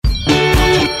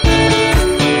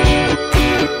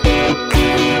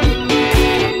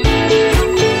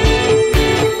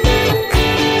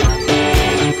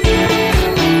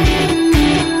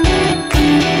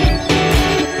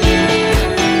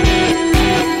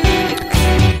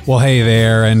Well, hey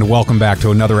there, and welcome back to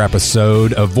another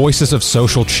episode of Voices of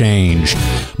Social Change.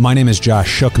 My name is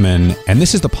Josh Shookman, and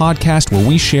this is the podcast where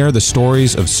we share the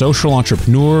stories of social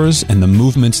entrepreneurs and the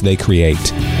movements they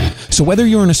create. So whether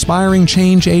you're an aspiring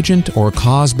change agent or a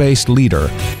cause-based leader,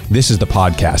 this is the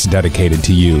podcast dedicated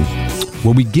to you,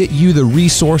 where we get you the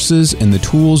resources and the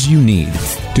tools you need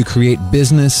to create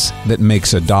business that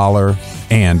makes a dollar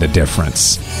and a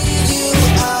difference.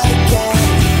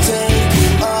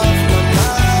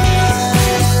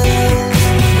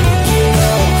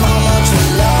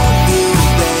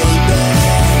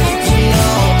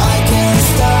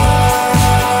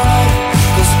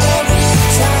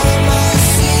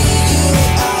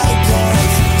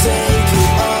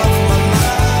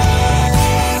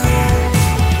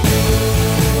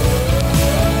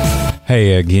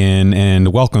 Hey again,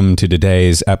 and welcome to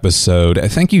today's episode.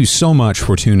 Thank you so much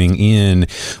for tuning in.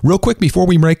 Real quick, before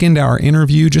we break into our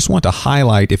interview, just want to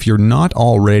highlight, if you're not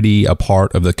already a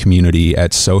part of the community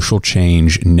at Social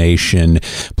Change Nation,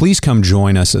 please come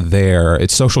join us there.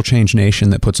 It's Social Change Nation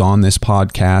that puts on this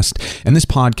podcast, and this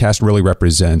podcast really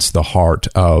represents the heart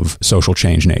of Social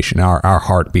Change Nation. Our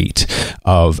heartbeat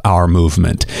of our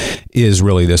movement is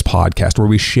really this podcast where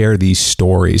we share these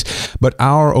stories. But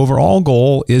our overall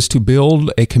goal is to build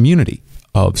a community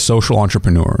of social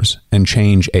entrepreneurs and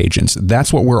change agents.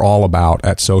 That's what we're all about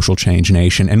at Social Change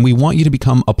Nation, and we want you to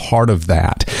become a part of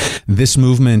that. This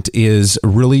movement is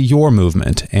really your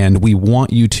movement, and we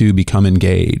want you to become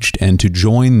engaged and to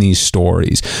join these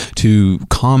stories, to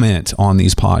comment on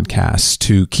these podcasts,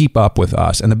 to keep up with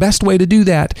us. And the best way to do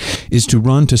that is to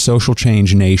run to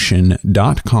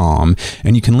socialchangenation.com,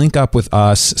 and you can link up with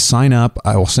us, sign up.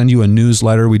 I will send you a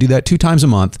newsletter. We do that 2 times a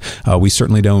month. We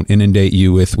certainly don't inundate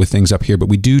you with things up here, but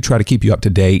we do try to keep you up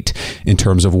to date in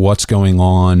terms of what's going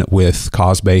on with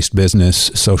cause-based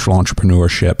business, social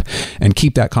entrepreneurship, and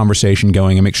keep that conversation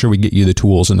going and make sure we get you the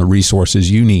tools and the resources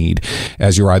you need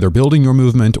as you're either building your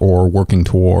movement or working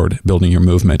toward building your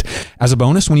movement. As a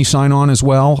bonus, when you sign on as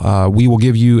well, we will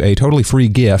give you a totally free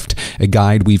gift, a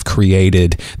guide we've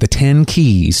created, the 10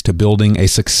 keys to building a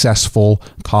successful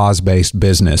cause-based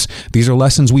business. These are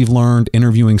lessons we've learned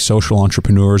interviewing social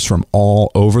entrepreneurs from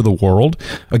all over the world.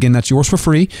 Again, that's yours for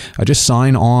free. Just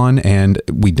sign on, and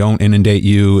we don't inundate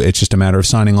you. It's just a matter of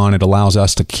signing on. It allows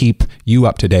us to keep you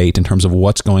up to date in terms of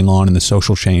what's going on in the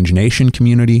Social Change Nation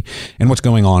community and what's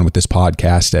going on with this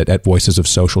podcast at Voices of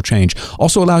Social Change.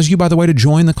 Also allows you, by the way, to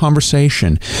join the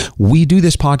conversation. We do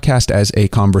this podcast as a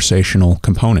conversational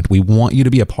component. We want you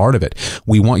to be a part of it.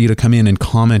 We want you to come in and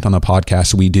comment on the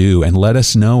podcasts we do and let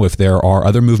us know if there are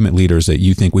other movement leaders that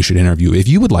you think we should interview. If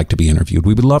you would like to be interviewed,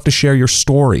 we would love to share your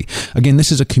story. Again,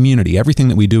 this is a community. Everything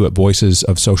that we do at Voices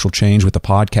of Social Change with the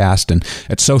podcast and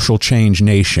at Social Change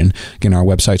Nation, again, our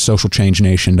website,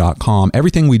 socialchangenation.com,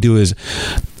 everything we do is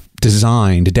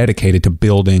designed, dedicated to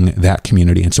building that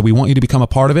community. And so we want you to become a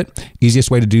part of it. Easiest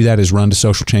way to do that is run to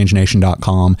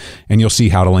socialchangenation.com, and you'll see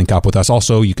how to link up with us.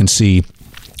 Also, you can see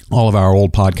all of our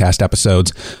old podcast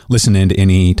episodes, listen into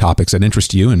any topics that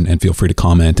interest you, and feel free to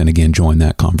comment and, again, join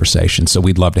that conversation. So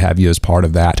we'd love to have you as part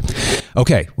of that.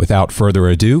 Okay, without further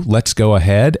ado, let's go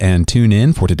ahead and tune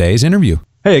in for today's interview.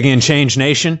 Hey again, Change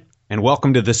Nation, and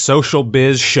welcome to the Social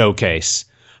Biz Showcase,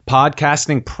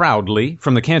 podcasting proudly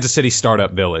from the Kansas City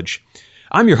Startup Village.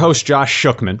 I'm your host, Josh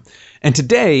Shookman, and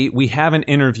today we have an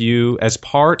interview as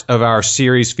part of our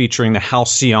series featuring the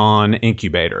Halcyon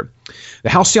Incubator. The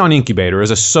Halcyon Incubator is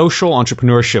a social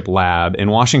entrepreneurship lab in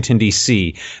Washington,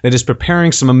 D.C. that is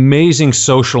preparing some amazing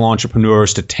social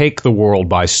entrepreneurs to take the world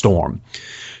by storm.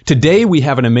 Today, we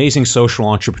have an amazing social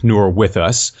entrepreneur with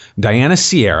us, Diana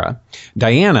Sierra.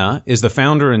 Diana is the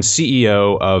founder and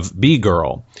CEO of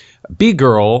B-Girl.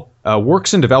 B-Girl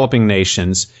works in developing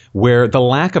nations where the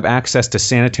lack of access to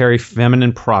sanitary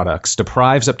feminine products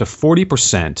deprives up to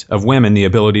 40% of women the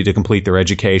ability to complete their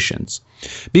educations.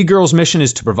 B-Girl's mission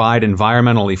is to provide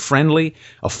environmentally friendly,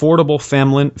 affordable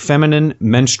feminine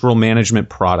menstrual management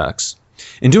products.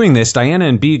 In doing this, Diana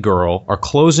and B-Girl are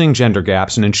closing gender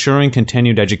gaps and ensuring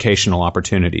continued educational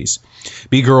opportunities.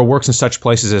 B-Girl works in such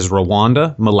places as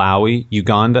Rwanda, Malawi,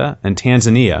 Uganda, and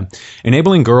Tanzania,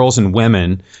 enabling girls and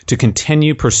women to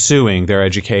continue pursuing their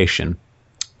education.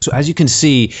 So as you can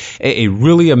see, a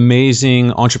really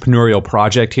amazing entrepreneurial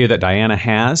project here that Diana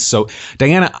has. So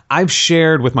Diana, I've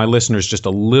shared with my listeners just a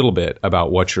little bit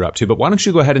about what you're up to, but why don't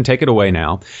you go ahead and take it away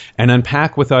now and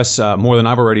unpack with us more than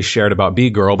I've already shared about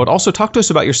B-Girl, but also talk to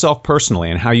us about yourself personally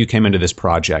and how you came into this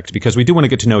project, because we do want to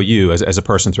get to know you as a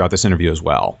person throughout this interview as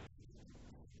well.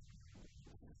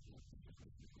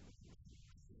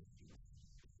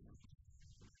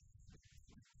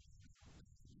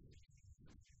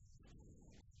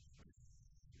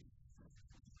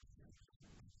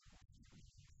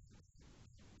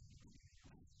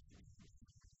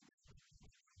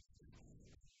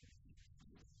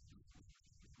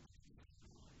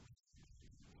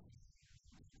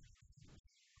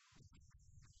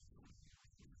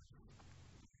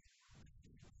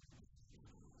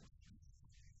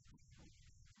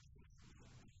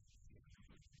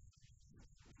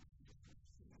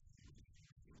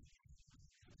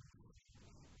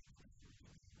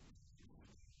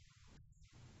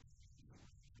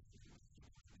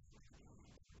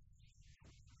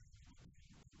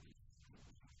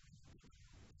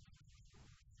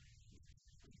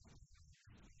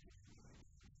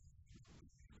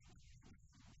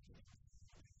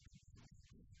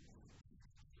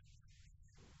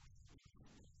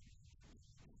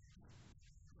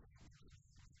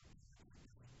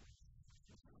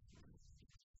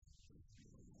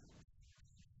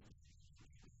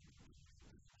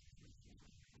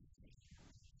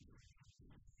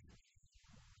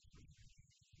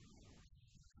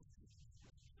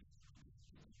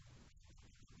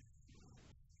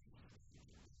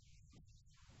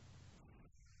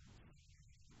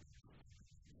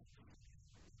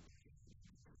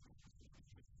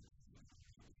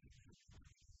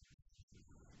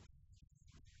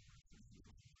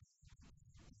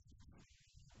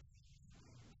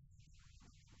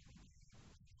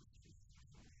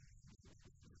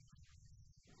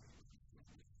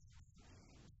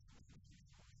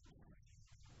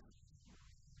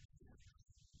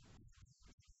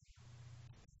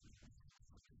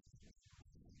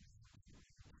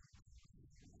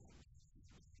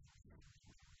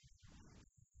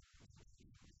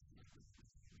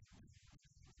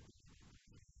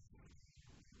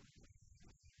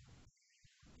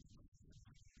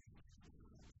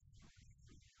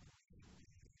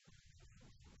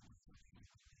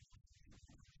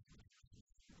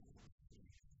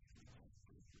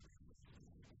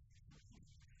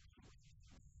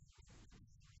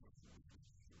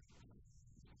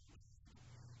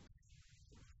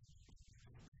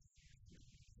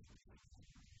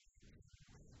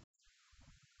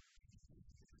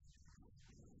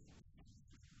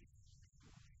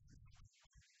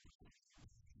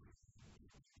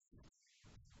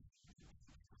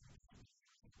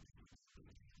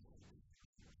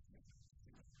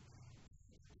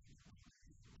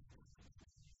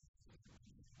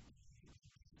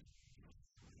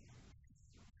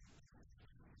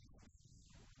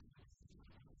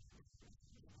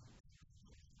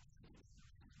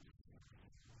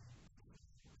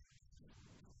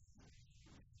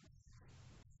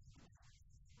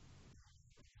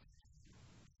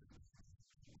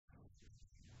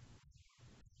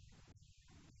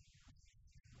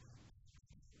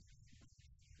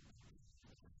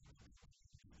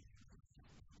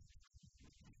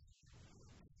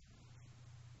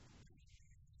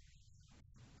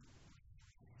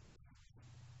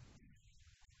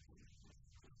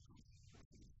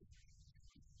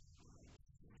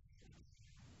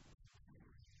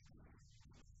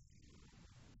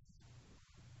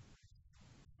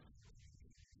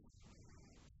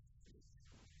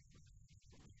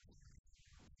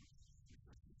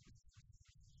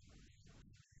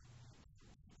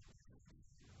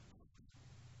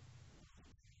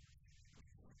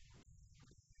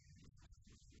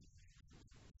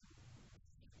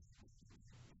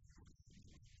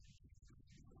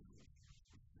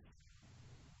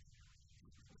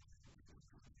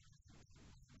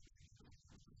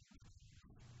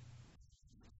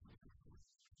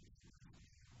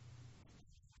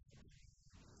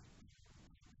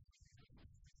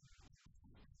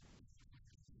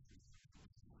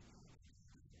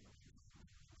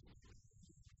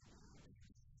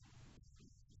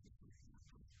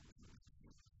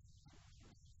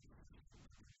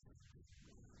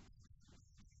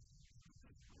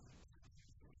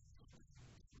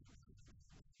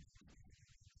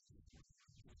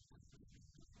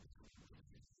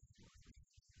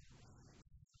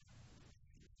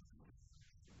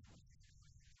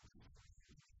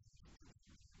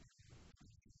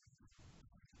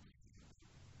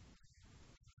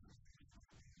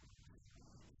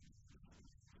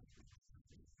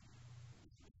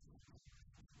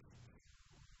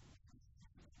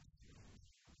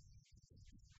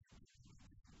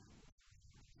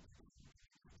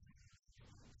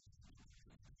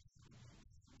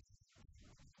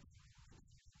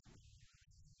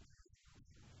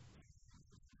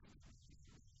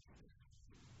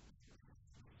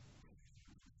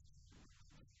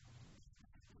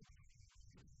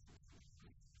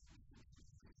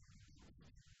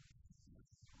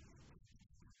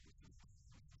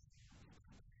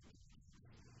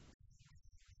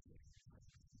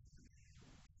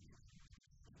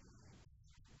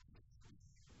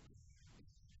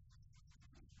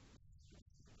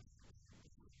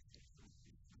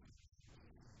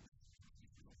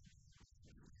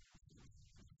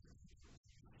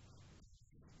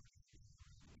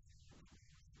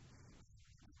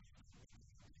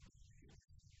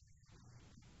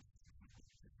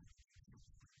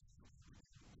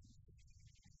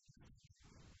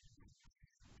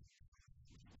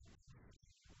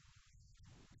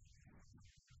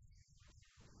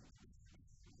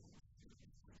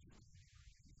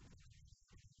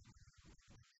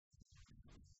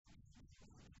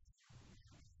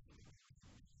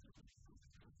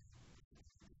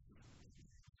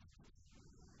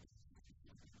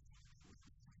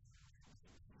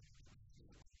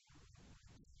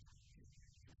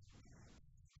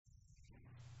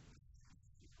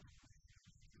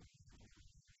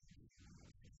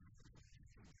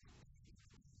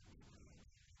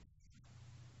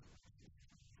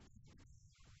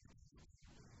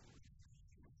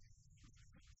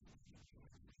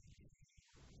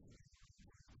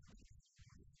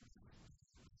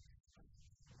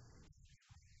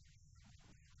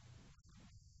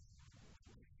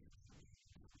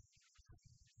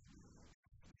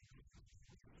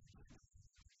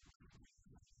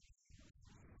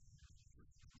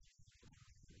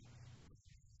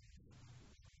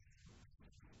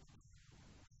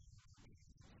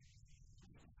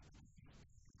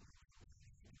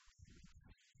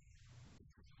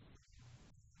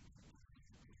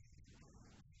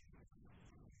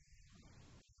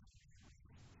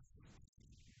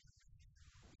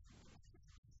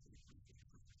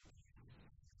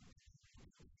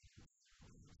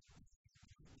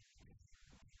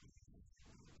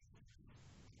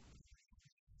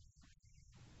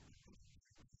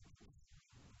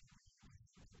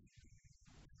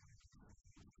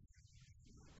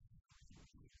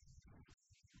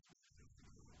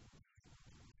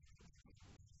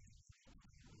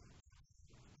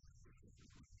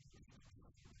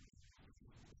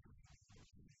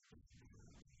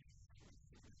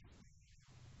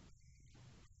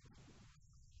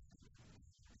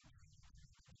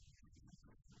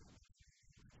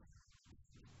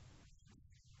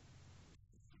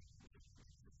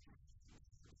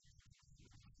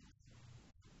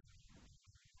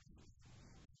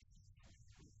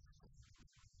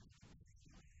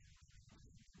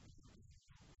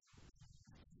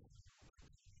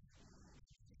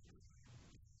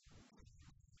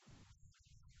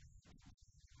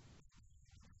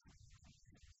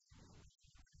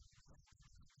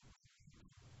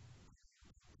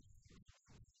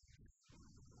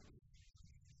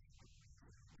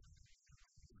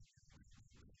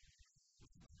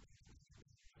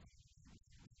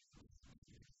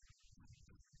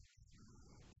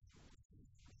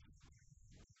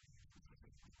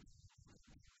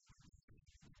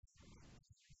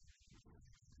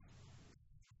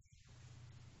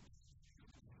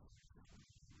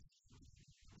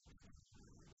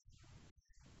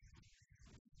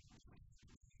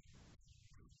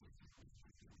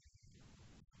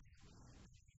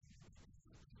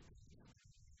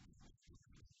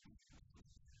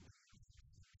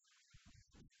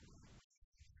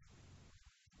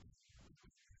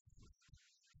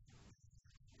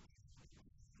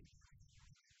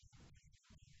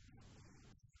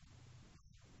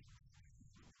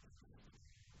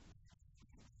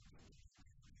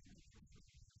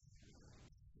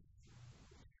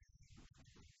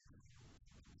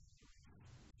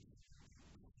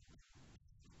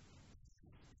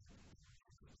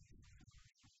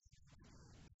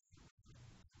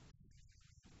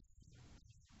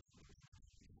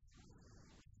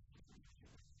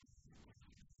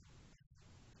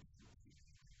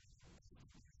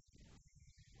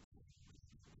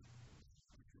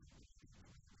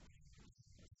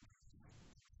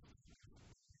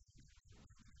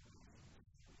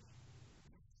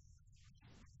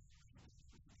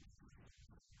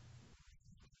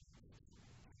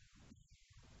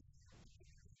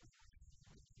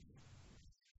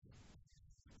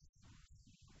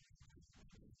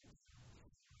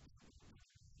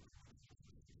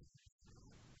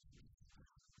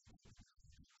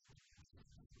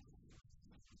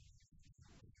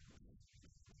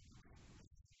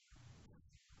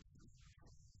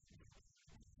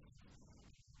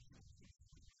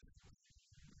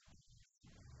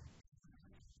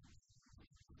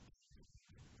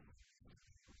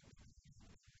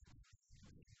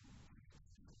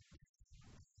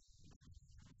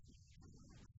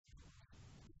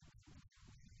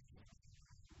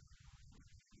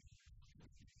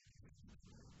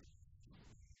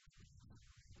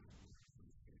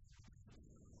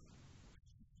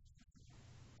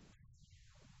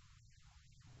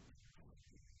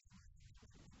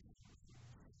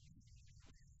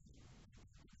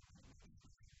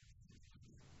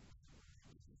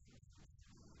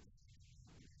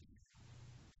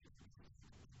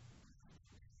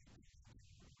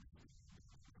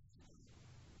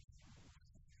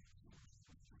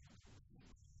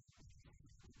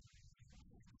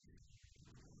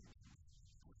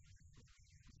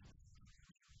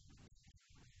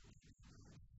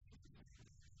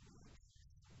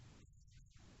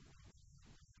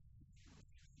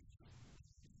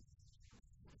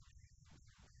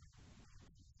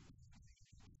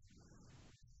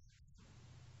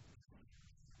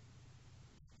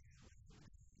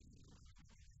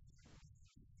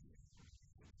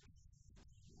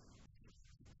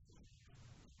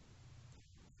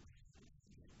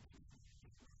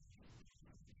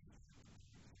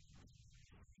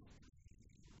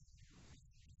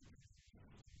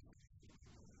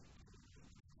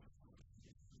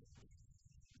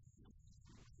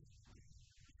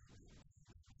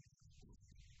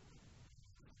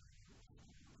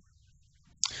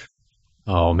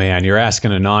 Oh man, you're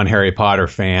asking a non-Harry Potter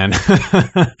fan.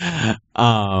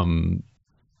 um,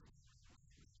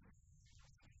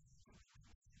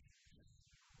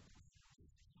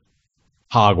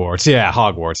 Hogwarts. Yeah,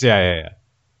 Hogwarts. Yeah, yeah,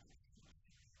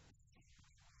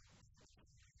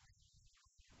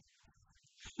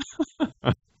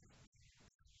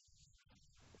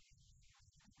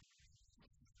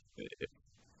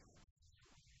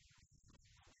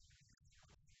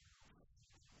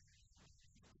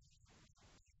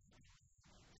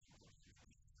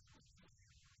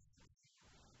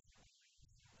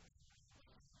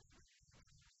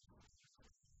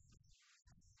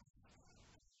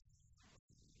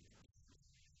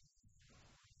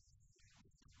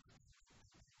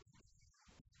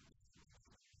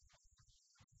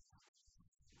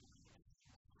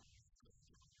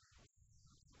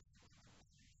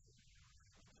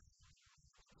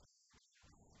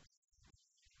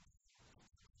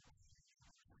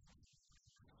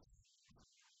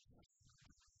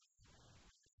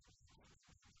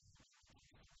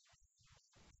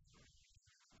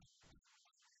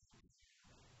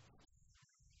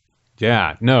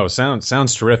 yeah. No,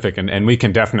 sounds terrific, and we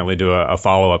can definitely do a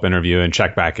follow up interview and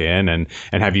check back in and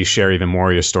have you share even more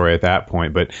of your story at that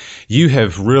point. But you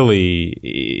have really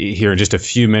here in just a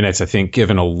few minutes, I think,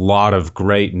 given a lot of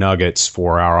great nuggets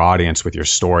for our audience with your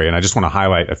story, and I just want to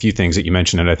highlight a few things that you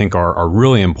mentioned that I think are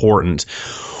really important.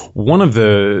 One of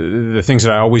the things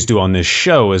that I always do on this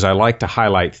show is I like to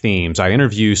highlight themes. I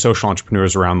interview social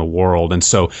entrepreneurs around the world, and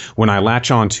so when I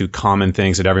latch on to common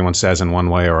things that everyone says in one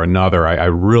way or another, I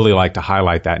really like to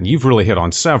highlight that. And you've really hit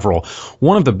on several.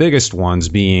 One of the biggest ones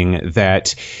being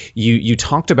that you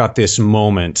talked about this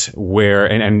moment where,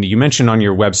 and you mentioned on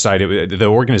your website, the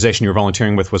organization you were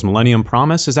volunteering with was Millennium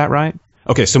Promise. Is that right?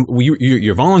 Okay, so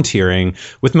you're volunteering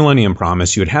with Millennium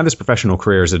Promise. You had this professional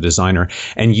career as a designer,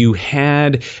 and you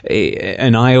had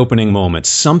an eye-opening moment,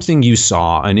 something you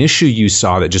saw, an issue you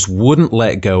saw that just wouldn't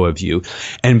let go of you.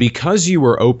 And because you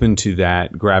were open to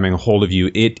that grabbing a hold of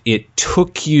you, it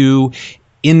took you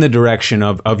in the direction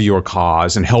of your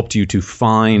cause and helped you to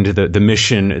find the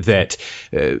mission that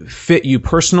fit you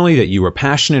personally, that you were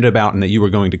passionate about, and that you were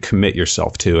going to commit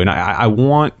yourself to. And I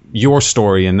want your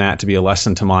story in that to be a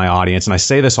lesson to my audience. And I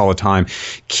say this all the time,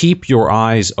 keep your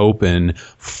eyes open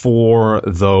for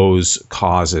those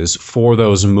causes, for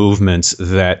those movements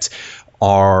that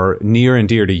are near and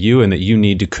dear to you and that you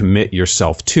need to commit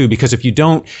yourself to. Because if you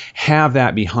don't have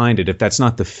that behind it, if that's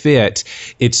not the fit,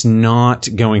 it's not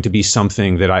going to be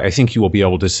something that I think you will be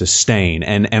able to sustain.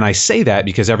 And I say that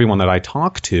because everyone that I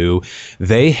talk to,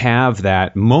 they have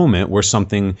that moment where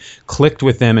something clicked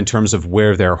with them in terms of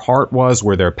where their heart was,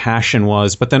 where their passion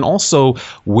was, but then also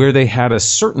where they had a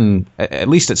certain, at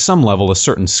least at some level, a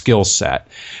certain skill set.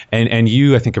 And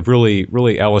you, I think, have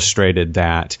really illustrated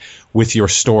that with your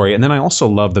story. And then I also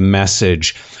love the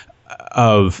message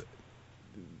of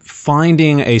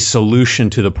finding a solution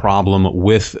to the problem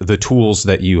with the tools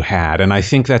that you had. And I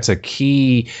think that's a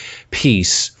key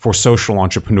piece for social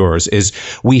entrepreneurs is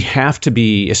we have to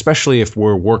be, especially if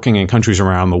we're working in countries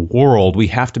around the world, we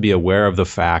have to be aware of the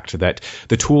fact that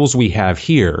the tools we have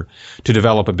here to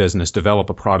develop a business, develop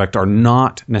a product are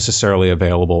not necessarily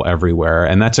available everywhere.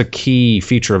 And that's a key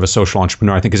feature of a social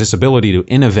entrepreneur, I think, is this ability to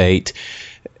innovate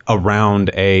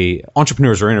around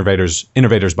entrepreneurs are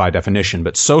innovators by definition,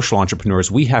 but social entrepreneurs,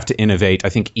 we have to innovate, I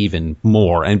think, even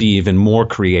more and be even more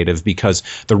creative because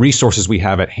the resources we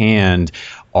have at hand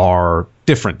are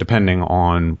different depending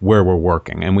on where we're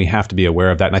working. And we have to be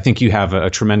aware of that. And I think you have a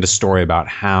tremendous story about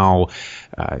how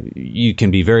you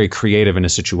can be very creative in a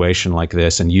situation like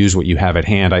this and use what you have at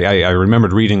hand. I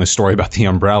remembered reading the story about the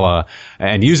umbrella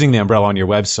and using the umbrella on your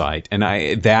website. And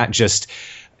that just,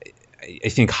 I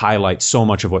think, highlights so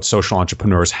much of what social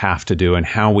entrepreneurs have to do and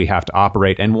how we have to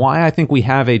operate and why I think we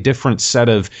have a different set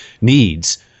of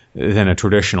needs than a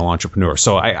traditional entrepreneur.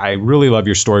 So I really love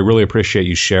your story, really appreciate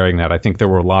you sharing that. I think there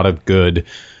were a lot of good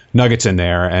nuggets in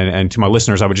there. And to my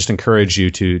listeners, I would just encourage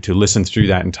you to listen through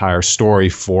that entire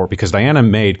story because Diana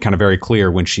made kind of very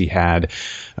clear when she had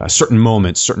certain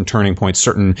moments, certain turning points,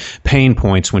 certain pain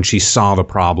points when she saw the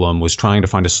problem, was trying to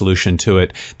find a solution to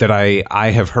it that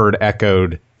I have heard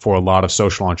echoed for a lot of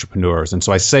social entrepreneurs. And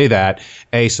so I say that,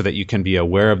 A, so that you can be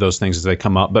aware of those things as they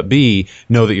come up, but B,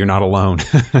 know that you're not alone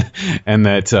and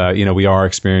that, we are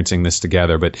experiencing this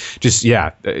together. But just,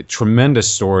 yeah, a tremendous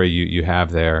story you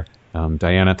have there.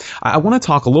 Diana, I want to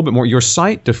talk a little bit more. Your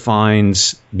site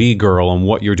defines Be Girl and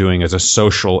what you're doing as a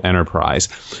social enterprise.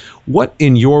 What,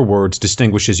 in your words,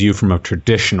 distinguishes you from a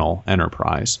traditional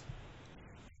enterprise?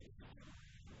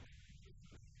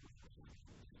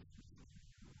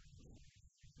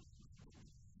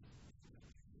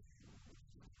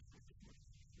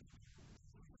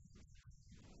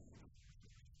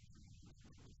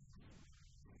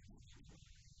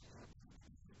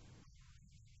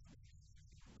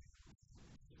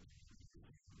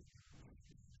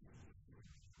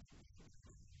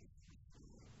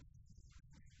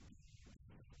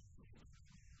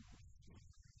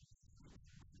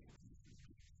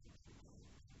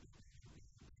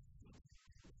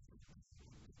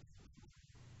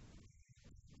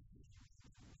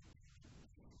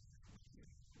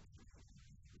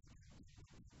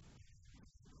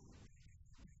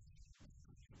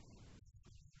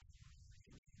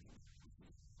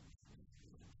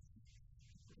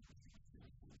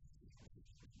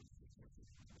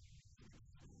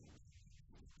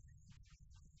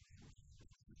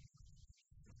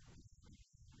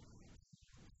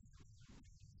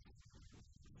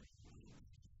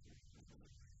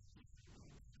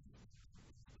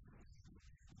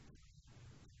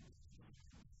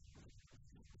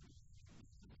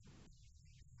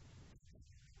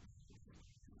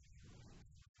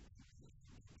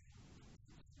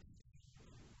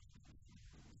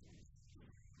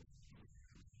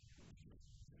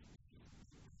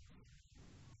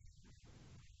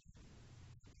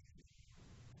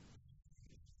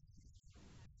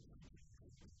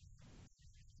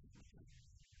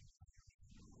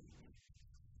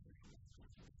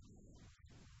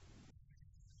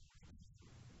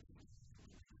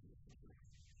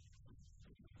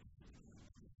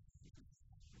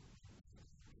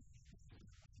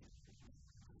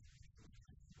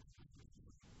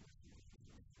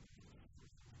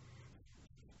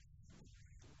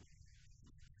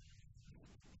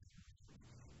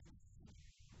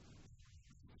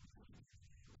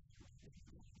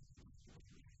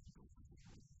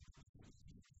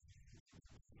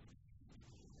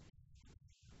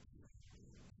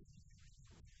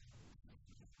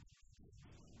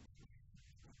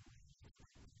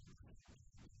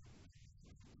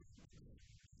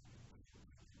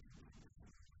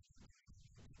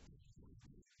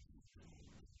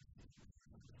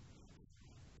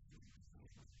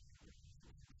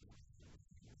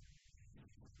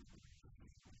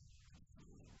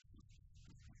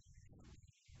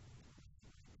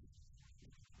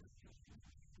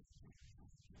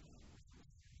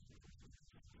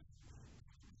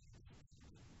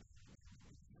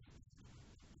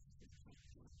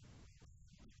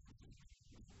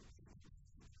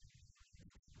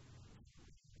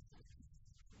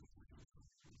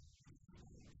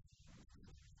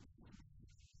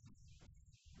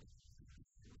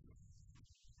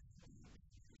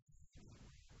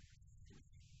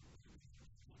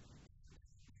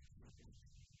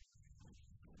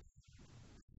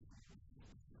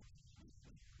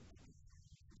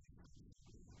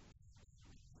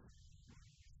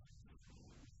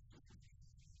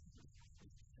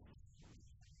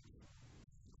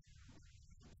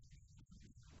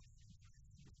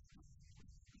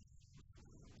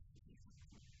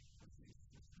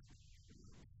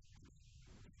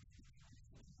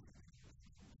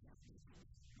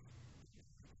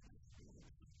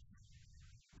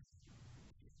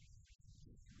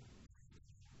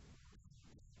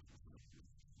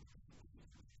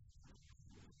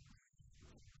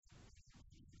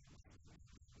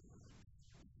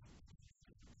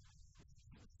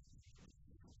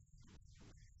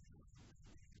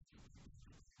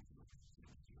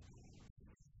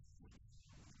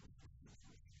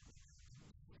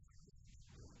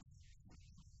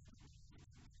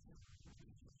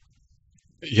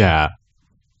 Yeah.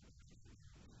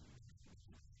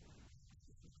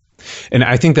 And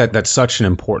I think that that's such an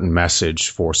important message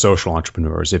for social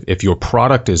entrepreneurs. If your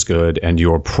product is good and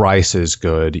your price is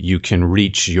good, you can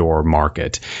reach your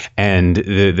market. And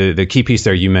the key piece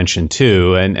there you mentioned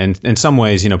too, and in some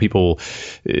ways, people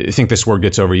think this word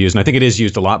gets overused, and I think it is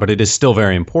used a lot, but it is still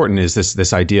very important, is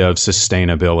this idea of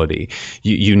sustainability.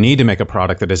 You need to make a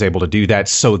product that is able to do that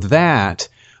so that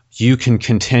you can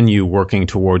continue working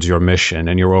towards your mission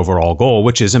and your overall goal,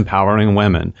 which is empowering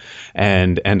women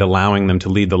and allowing them to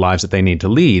lead the lives that they need to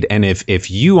lead. And if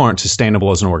you aren't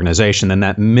sustainable as an organization, then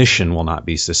that mission will not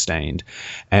be sustained.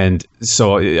 And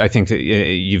so I think that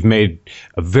you've made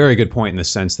a very good point in the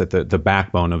sense that the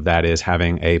backbone of that is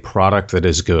having a product that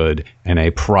is good and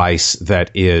a price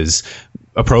that is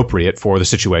appropriate for the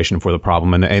situation, for the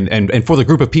problem, and for the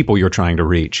group of people you're trying to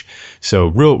reach. So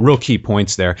real key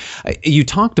points there. You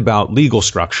talked about legal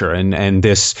structure and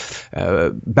this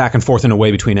back and forth in a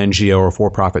way between NGO or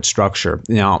for-profit structure.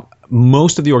 Now,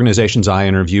 most of the organizations I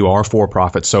interview are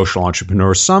for-profit social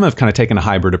entrepreneurs. Some have kind of taken a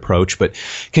hybrid approach, but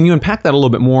can you unpack that a little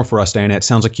bit more for us, Diana? It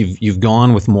sounds like you've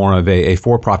gone with more of a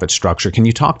for-profit structure. Can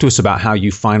you talk to us about how you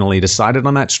finally decided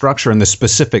on that structure and the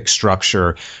specific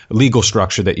structure, legal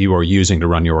structure that you are using to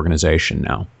run your organization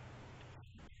now?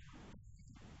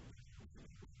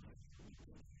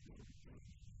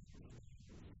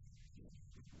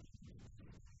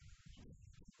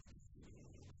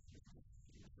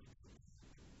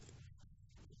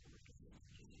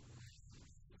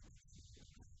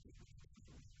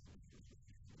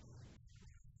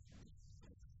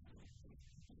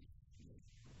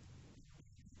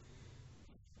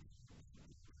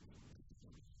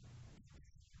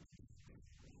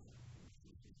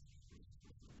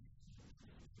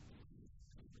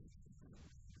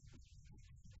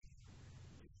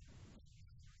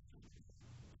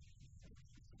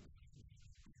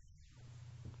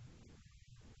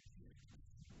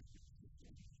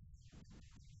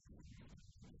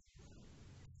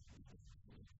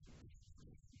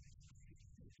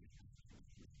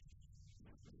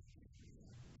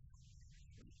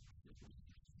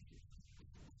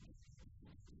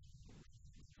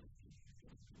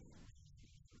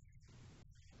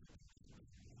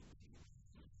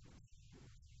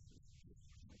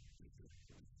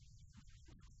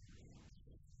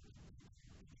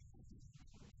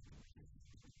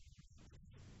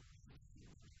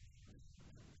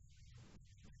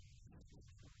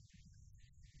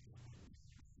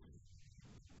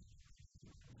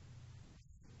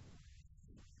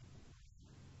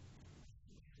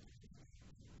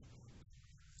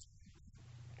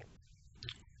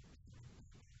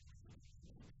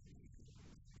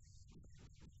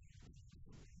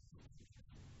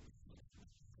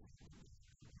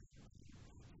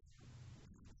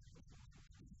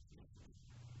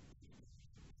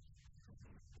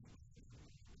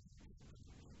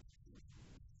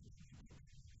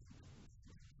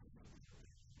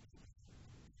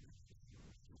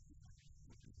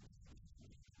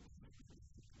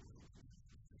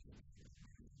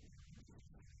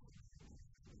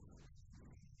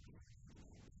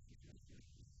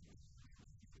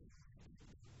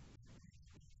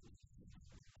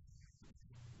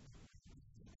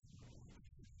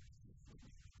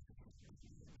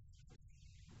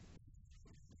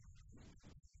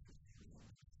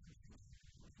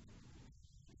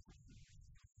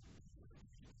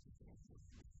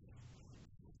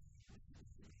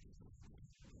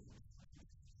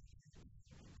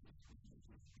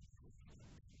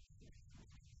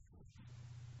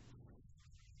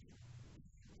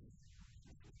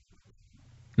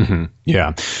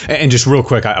 Yeah, and just real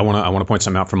quick, I want to point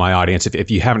something out for my audience. If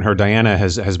you haven't heard, Diana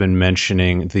has been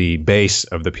mentioning the base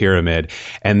of the pyramid,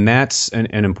 and that's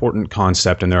an important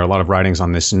concept. And there are a lot of writings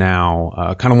on this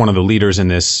now. Kind of one of the leaders in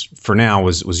this for now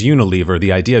was Unilever.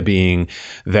 The idea being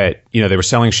that they were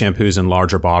selling shampoos in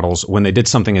larger bottles. When they did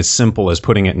something as simple as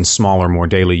putting it in smaller, more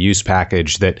daily use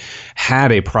package that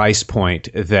had a price point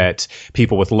that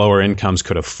people with lower incomes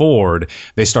could afford,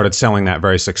 they started selling that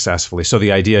very successfully. So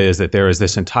the idea is that there is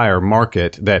this entire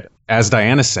market that, as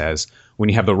Diana says, when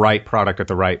you have the right product at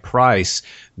the right price,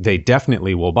 they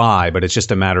definitely will buy, but it's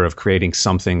just a matter of creating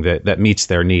something that meets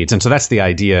their needs. And so that's the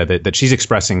idea that she's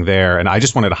expressing there. And I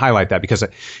just wanted to highlight that because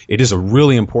it is a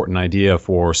really important idea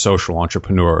for social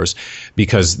entrepreneurs,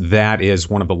 because that is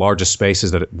one of the largest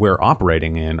spaces that we're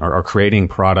operating in, are creating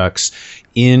products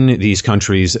in these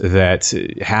countries that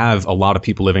have a lot of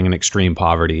people living in extreme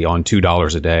poverty on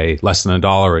 $2 a day, less than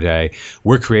 $1 a day.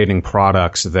 We're creating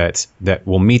products that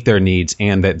will meet their needs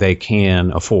and that they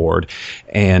can afford.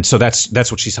 And so that's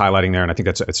what she's highlighting there, and I think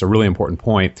it's a really important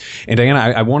point. And Diana,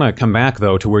 I want to come back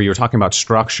though to where you're talking about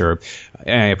structure.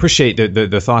 And I appreciate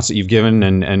the thoughts that you've given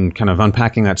and kind of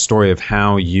unpacking that story of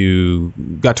how you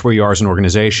got to where you are as an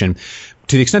organization.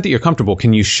 To the extent that you're comfortable,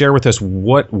 can you share with us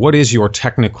what is your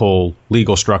technical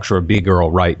legal structure of B Girl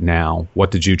right now?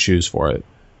 What did you choose for it?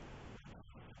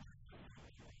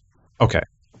 Okay.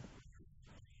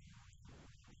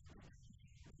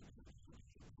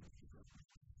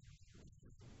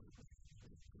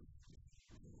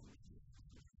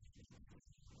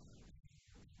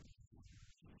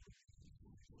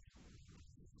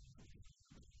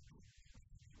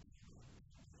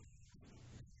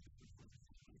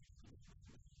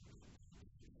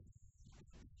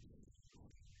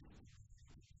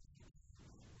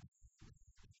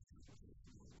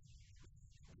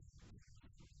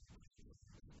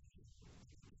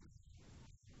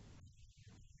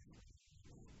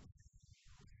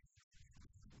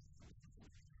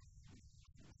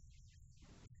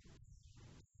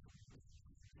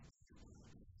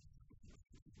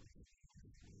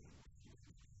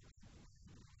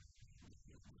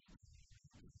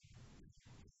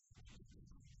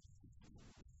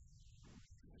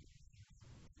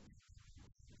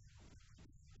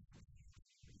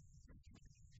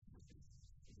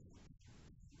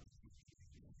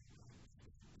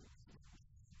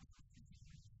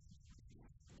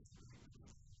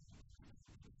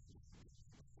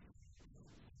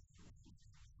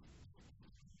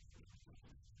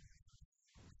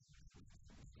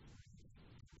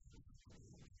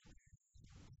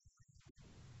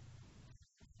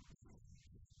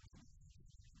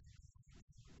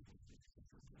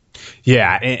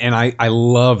 Yeah, and I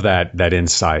love that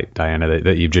insight, Diana,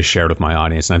 that you've just shared with my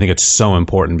audience. And I think it's so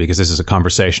important because this is a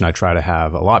conversation I try to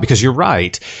have a lot because you're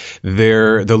right.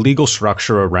 The legal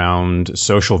structure around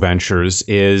social ventures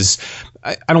is,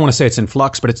 I don't want to say it's in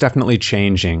flux, but it's definitely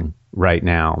changing right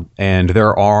now. And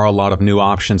there are a lot of new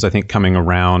options, I think, coming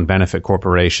around, benefit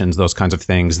corporations, those kinds of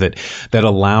things that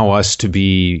allow us to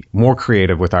be more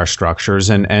creative with our structures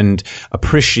and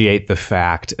appreciate the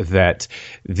fact that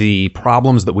the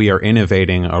problems that we are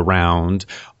innovating around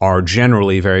are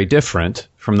generally very different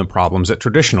from the problems that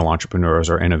traditional entrepreneurs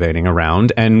are innovating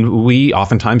around. And we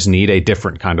oftentimes need a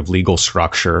different kind of legal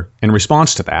structure in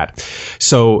response to that.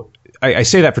 So I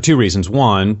say that for two reasons.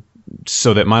 One,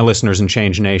 so that my listeners in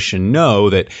Change Nation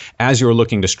know that as you're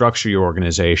looking to structure your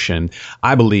organization,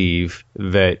 I believe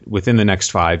that within the next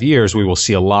 5 years, we will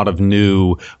see a lot of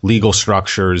new legal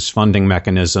structures, funding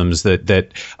mechanisms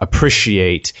that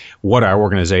appreciate what our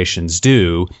organizations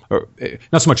do, or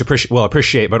not so much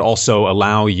appreciate, but also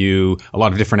allow you a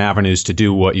lot of different avenues to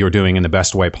do what you're doing in the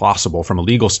best way possible from a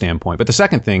legal standpoint. But the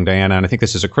second thing, Diana, and I think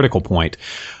this is a critical point,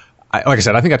 like I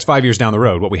said, I think that's 5 years down the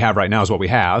road. What we have right now is what we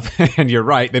have. And you're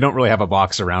right. They don't really have a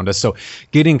box around us. So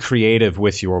getting creative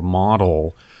with your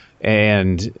model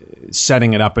and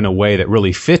setting it up in a way that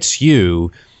really fits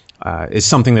you is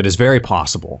something that is very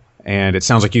possible. And it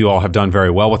sounds like you all have done very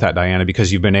well with that, Diana,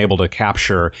 because you've been able to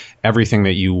capture everything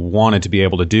that you wanted to be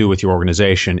able to do with your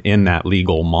organization in that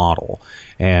legal model.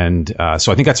 And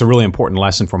so I think that's a really important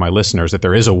lesson for my listeners, that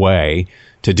there is a way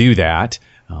to do that.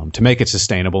 To make it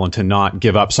sustainable and to not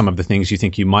give up some of the things you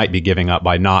think you might be giving up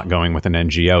by not going with an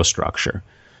NGO structure.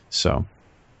 So,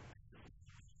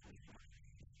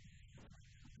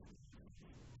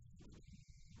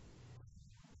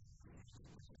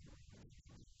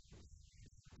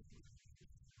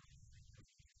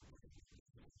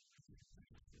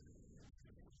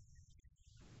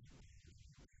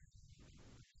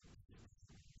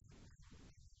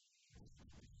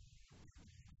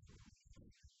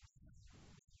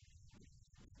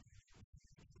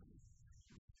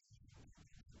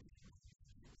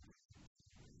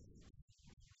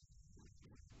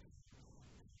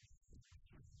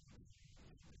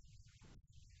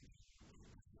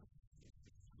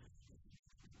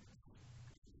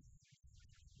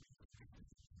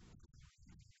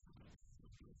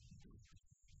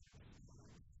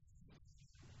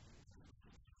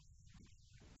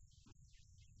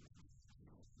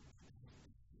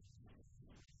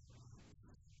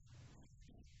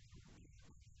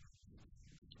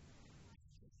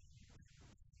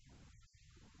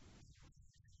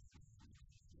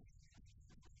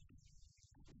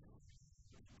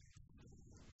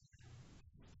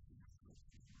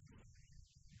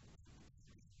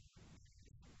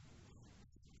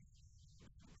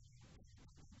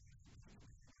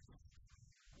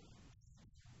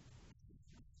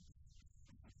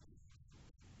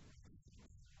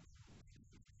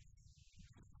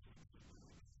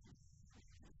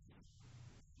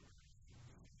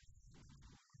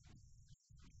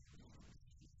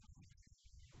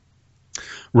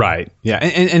 Right. Yeah.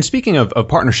 And speaking of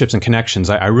partnerships and connections,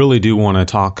 I really do want to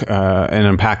talk and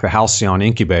unpack the Halcyon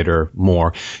Incubator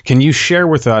more. Can you share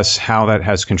with us how that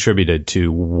has contributed to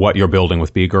what you're building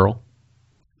with B Girl?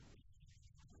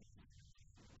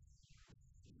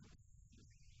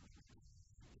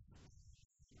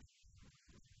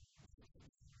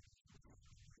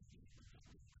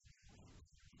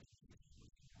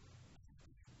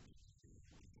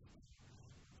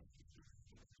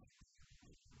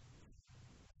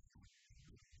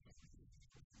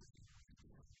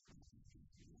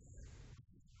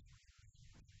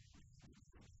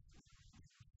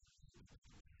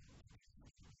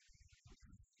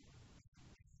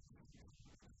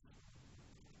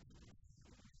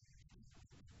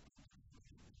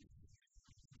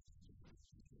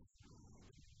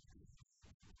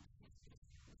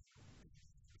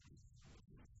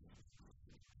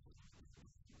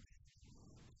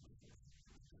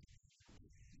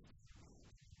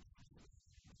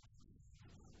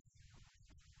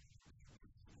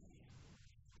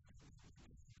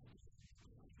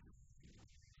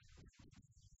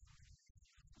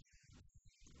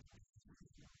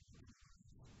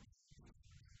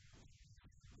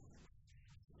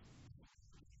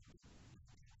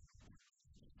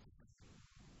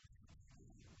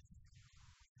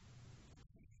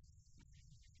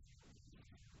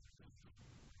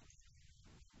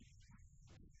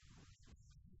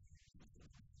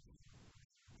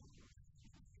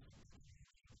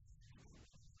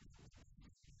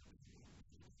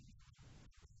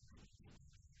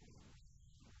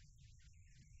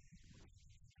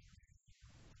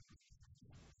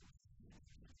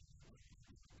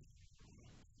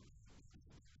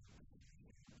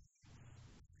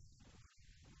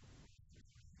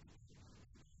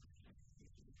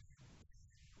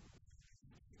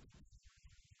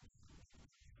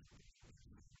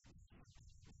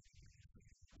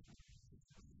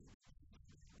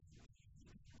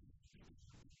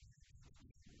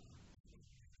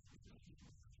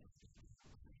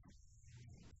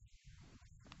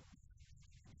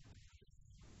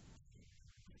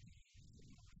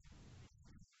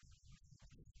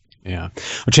 Yeah.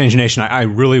 Well, Change Nation, I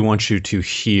really want you to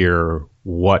hear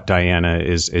what Diana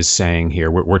is saying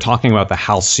here. We're talking about the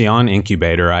Halcyon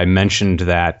Incubator. I mentioned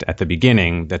that at the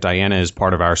beginning, that Diana is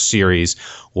part of our series.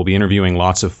 We'll be interviewing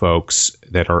lots of folks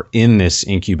that are in this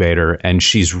incubator, and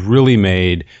she's really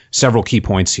made several key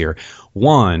points here.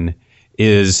 One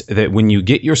is that when you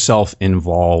get yourself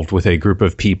involved with a group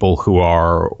of people who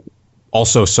are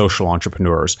also social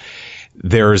entrepreneurs,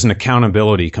 there is an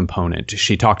accountability component.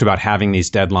 She talked about having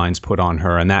these deadlines put on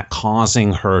her and that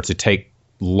causing her to take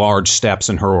large steps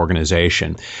in her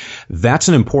organization. That's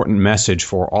an important message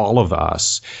for all of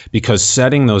us, because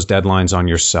setting those deadlines on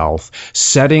yourself,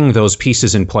 setting those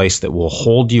pieces in place that will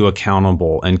hold you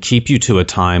accountable and keep you to a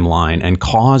timeline and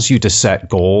cause you to set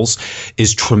goals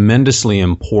is tremendously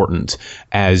important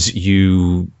as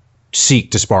you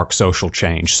seek to spark social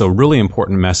change. So really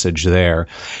important message there.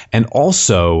 And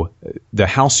also, the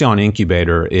Halcyon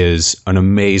Incubator is an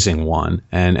amazing one.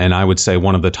 And I would say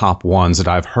one of the top ones that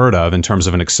I've heard of in terms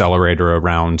of an accelerator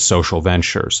around social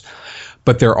ventures.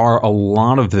 But there are a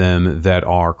lot of them that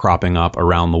are cropping up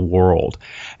around the world.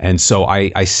 And so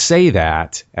I say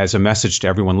that as a message to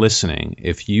everyone listening.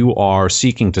 If you are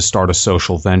seeking to start a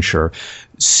social venture,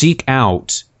 seek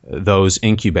out those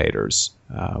incubators.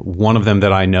 One of them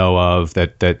that I know of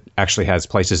that actually has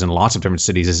places in lots of different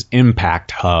cities is Impact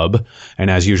Hub.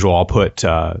 And as usual, I'll put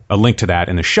a link to that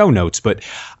in the show notes. But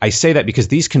I say that because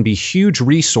these can be huge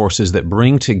resources that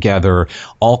bring together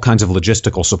all kinds of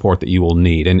logistical support that you will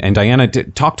need. And Diana,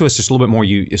 talk to us just a little bit more.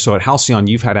 So at Halcyon,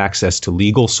 you've had access to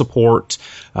legal support,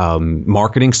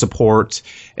 marketing support.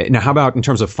 Now, how about in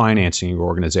terms of financing your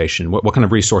organization? What kind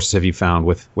of resources have you found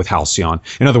with Halcyon?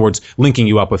 In other words, linking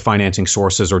you up with financing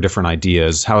sources or different ideas.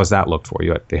 How has that looked for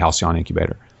you at the Halcyon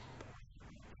Incubator?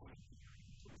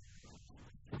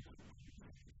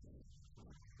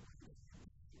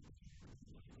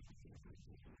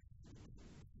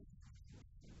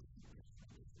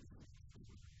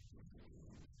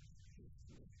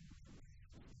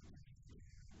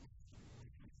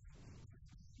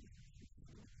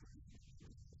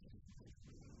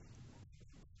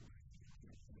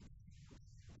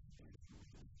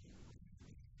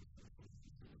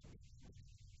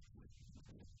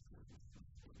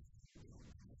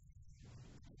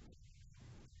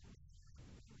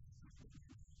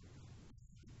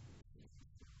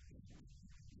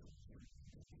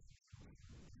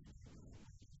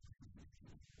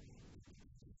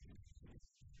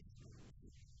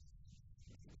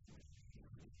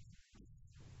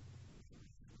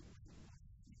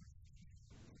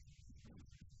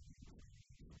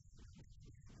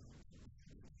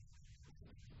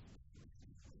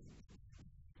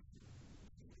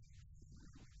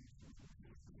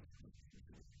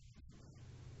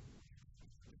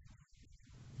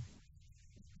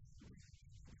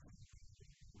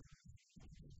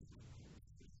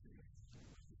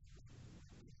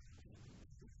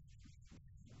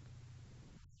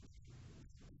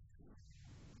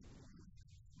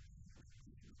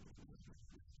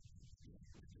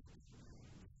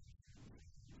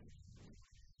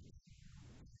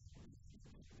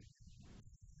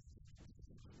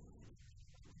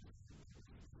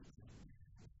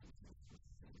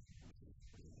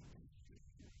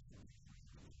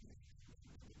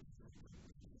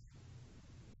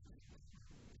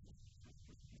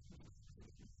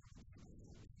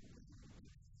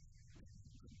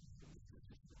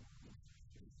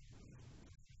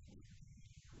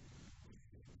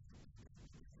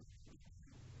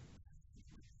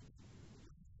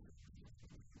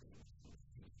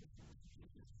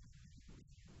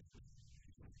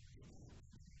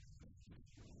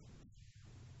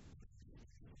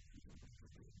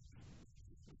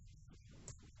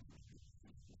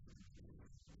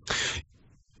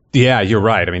 Yeah, you're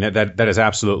right. I mean, that is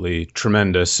absolutely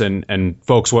tremendous. And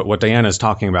folks, what Diana is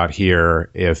talking about here,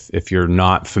 if you're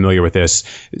not familiar with this,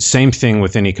 same thing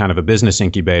with any kind of a business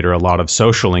incubator, a lot of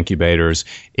social incubators.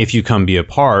 If you come be a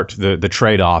part, the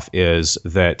trade-off is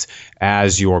that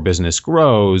as your business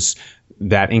grows,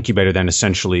 that incubator then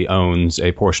essentially owns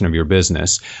a portion of your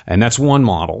business. And that's one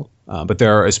model. But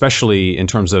there are, especially in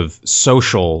terms of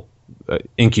social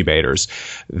incubators,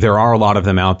 there are a lot of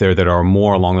them out there that are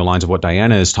more along the lines of what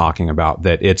Diana is talking about,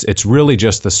 that it's really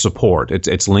just the support.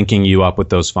 It's linking you up with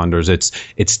those funders.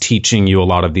 It's teaching you a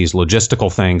lot of these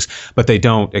logistical things, but they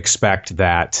don't expect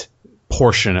that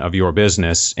portion of your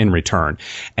business in return.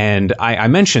 And I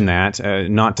mention that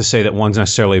not to say that one's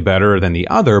necessarily better than the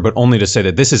other, but only to say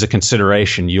that this is a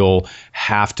consideration you'll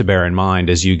have to bear in mind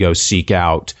as you go seek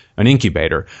out an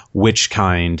incubator. Which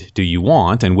kind do you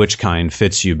want and which kind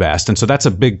fits you best? And so that's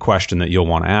a big question that you'll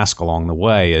want to ask along the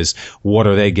way is, what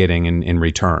are they getting in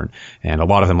return? And a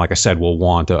lot of them, like I said, will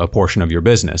want a portion of your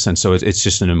business. And so it's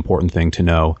just an important thing to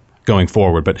know going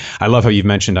forward. But I love how you've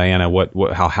mentioned, Diana,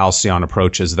 how Halcyon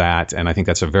approaches that, and I think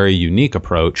that's a very unique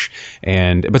approach,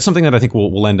 but something that I think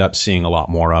we'll end up seeing a lot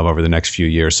more of over the next few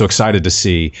years. So excited to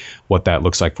see what that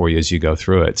looks like for you as you go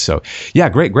through it. So yeah,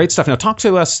 great stuff. Now talk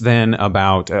to us then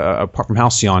about, apart from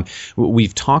Halcyon,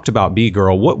 we've talked about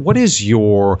B-Girl. What is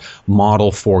your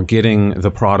model for getting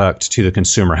the product to the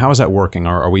consumer? How is that working?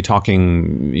 Are we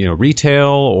talking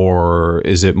retail, or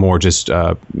is it more just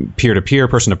peer-to-peer,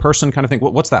 person-to-person kind of thing?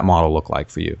 What's that model look like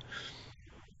for you?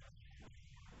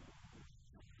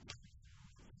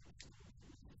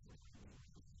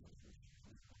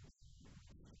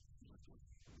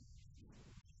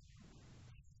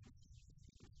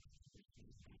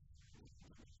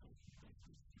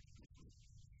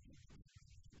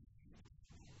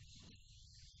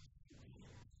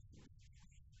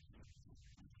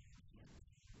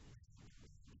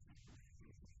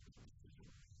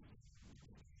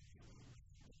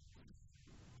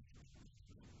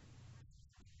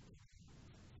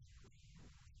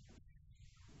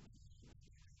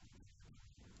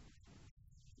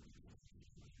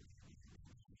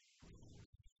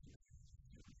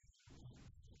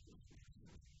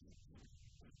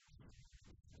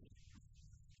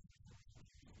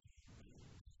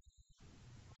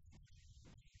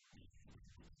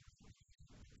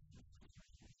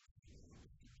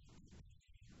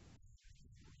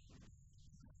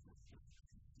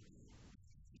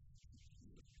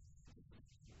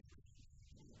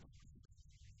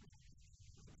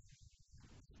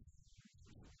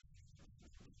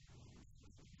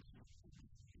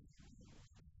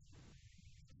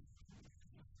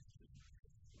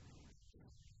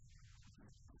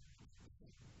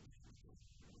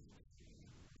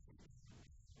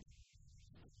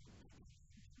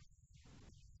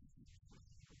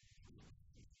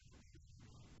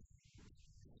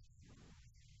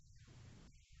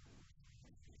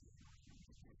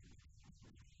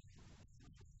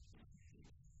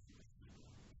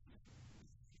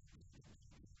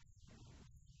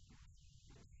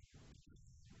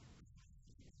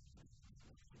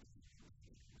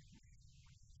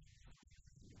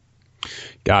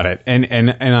 Got it.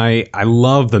 And I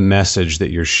love the message that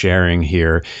you're sharing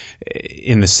here,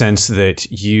 in the sense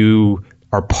that you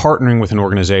are partnering with an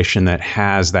organization that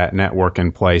has that network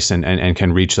in place and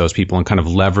can reach those people, and kind of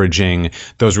leveraging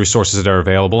those resources that are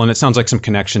available. And it sounds like some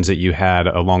connections that you had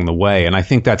along the way. And I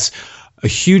think that's a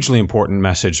hugely important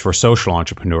message for social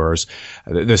entrepreneurs.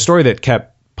 The story that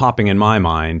kept popping in my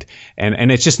mind,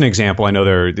 and it's just an example. I know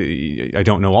I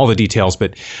don't know all the details,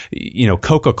 but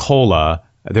Coca-Cola,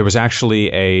 there was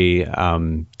actually a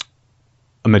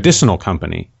medicinal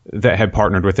company that had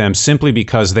partnered with them simply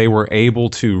because they were able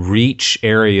to reach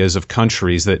areas of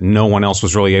countries that no one else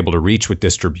was really able to reach with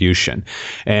distribution.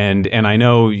 And I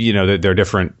know, that there are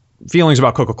different feelings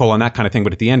about Coca-Cola and that kind of thing,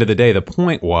 but at the end of the day, the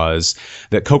point was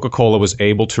that Coca-Cola was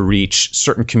able to reach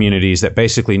certain communities that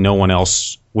basically no one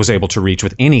else was able to reach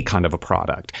with any kind of a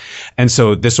product. And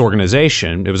so this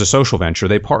organization, it was a social venture,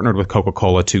 they partnered with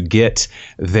Coca-Cola to get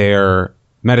their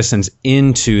medicines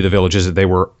into the villages that they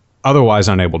were otherwise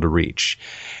unable to reach.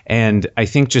 And I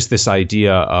think just this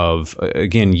idea of,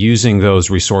 again, using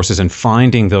those resources and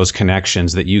finding those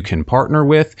connections that you can partner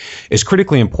with is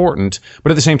critically important.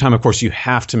 But at the same time, of course, you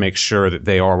have to make sure that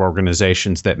they are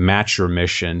organizations that match your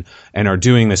mission and are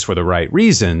doing this for the right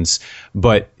reasons.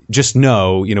 But just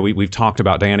know, we've talked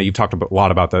about, Diana, you've talked a lot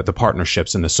about the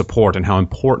partnerships and the support and how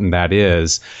important that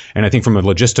is. And I think from a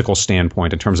logistical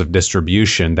standpoint, in terms of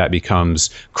distribution, that becomes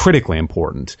critically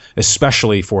important,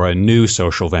 especially for a new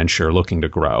social venture looking to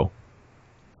grow.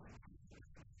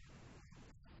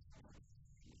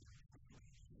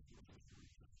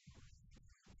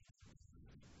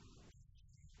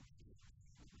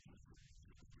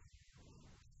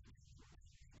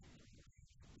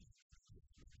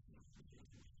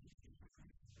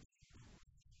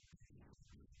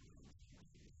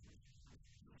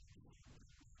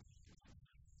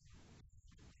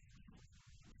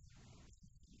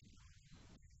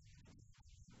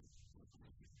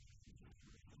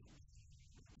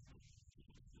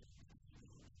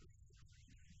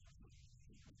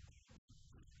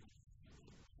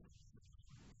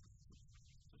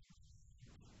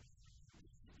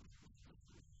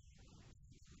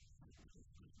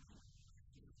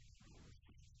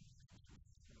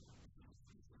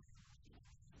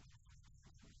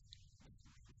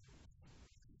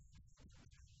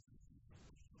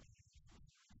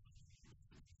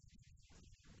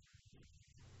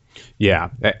 Yeah,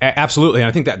 absolutely. And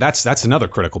I think that's another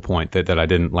critical point that I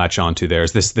didn't latch on to there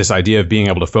is this idea of being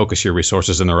able to focus your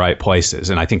resources in the right places.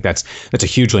 And I think that's a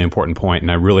hugely important point. And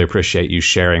I really appreciate you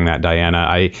sharing that,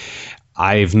 Diana.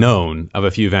 I've known of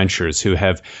a few ventures who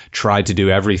have tried to do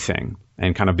everything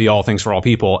and kind of be all things for all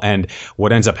people. And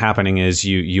what ends up happening is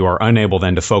you are unable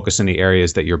then to focus in the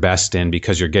areas that you're best in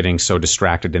because you're getting so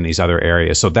distracted in these other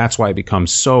areas. So that's why it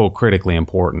becomes so critically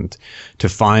important to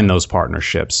find those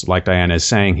partnerships, like Diana is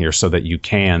saying here, so that you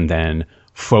can then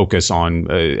focus on,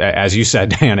 as you said,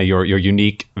 Diana, your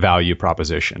unique value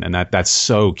proposition, and that's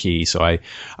so key. So I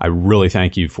really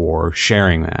thank you for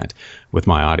sharing that with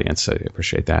my audience. I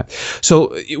appreciate that.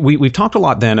 So we've talked a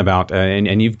lot then about,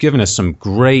 and you've given us some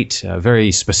great,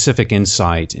 very specific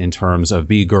insight in terms of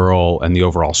Be Girl and the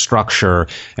overall structure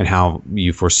and how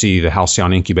you foresee the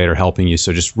Halcyon Incubator helping you.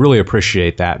 So just really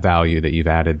appreciate that value that you've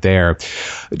added there.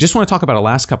 Just want to talk about a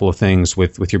last couple of things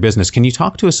with your business. Can you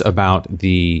talk to us about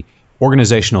the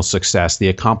organizational success, the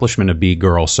accomplishment of Be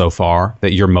Girl so far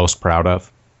that you're most proud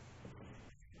of?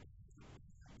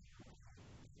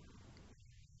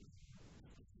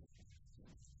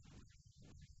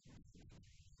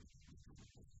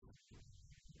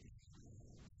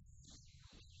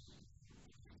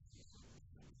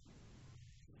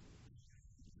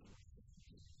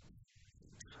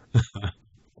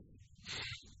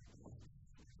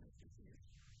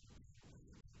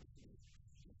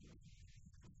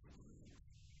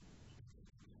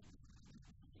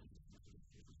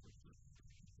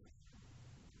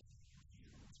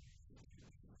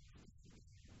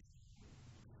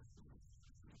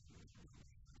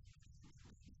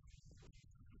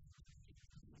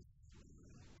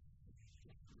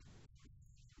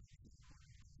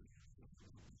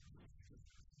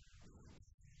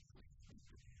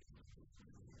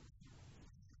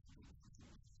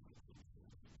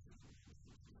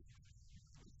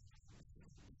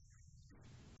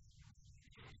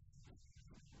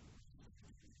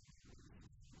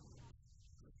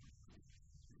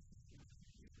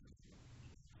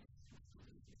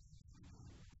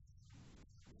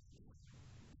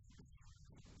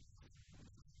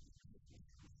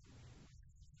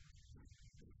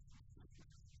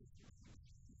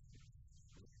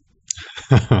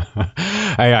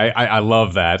 I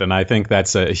love that, and I think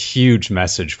that's a huge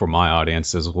message for my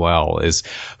audience as well. Is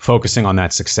focusing on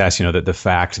that success. That the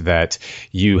fact that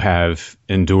you have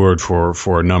endured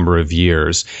for a number of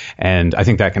years, and I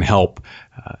think that can help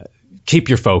keep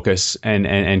your focus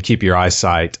and keep your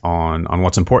eyesight on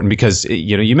what's important, because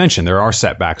you mentioned there are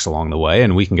setbacks along the way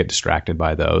and we can get distracted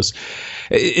by those.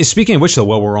 Speaking of which, though,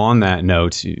 while we're on that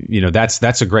note,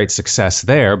 that's a great success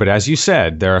there, but as you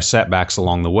said, there are setbacks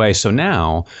along the way. So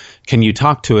now, can you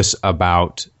talk to us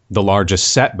about the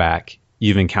largest setback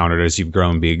you've encountered as you've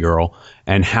grown Be a Girl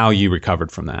and how you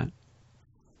recovered from that?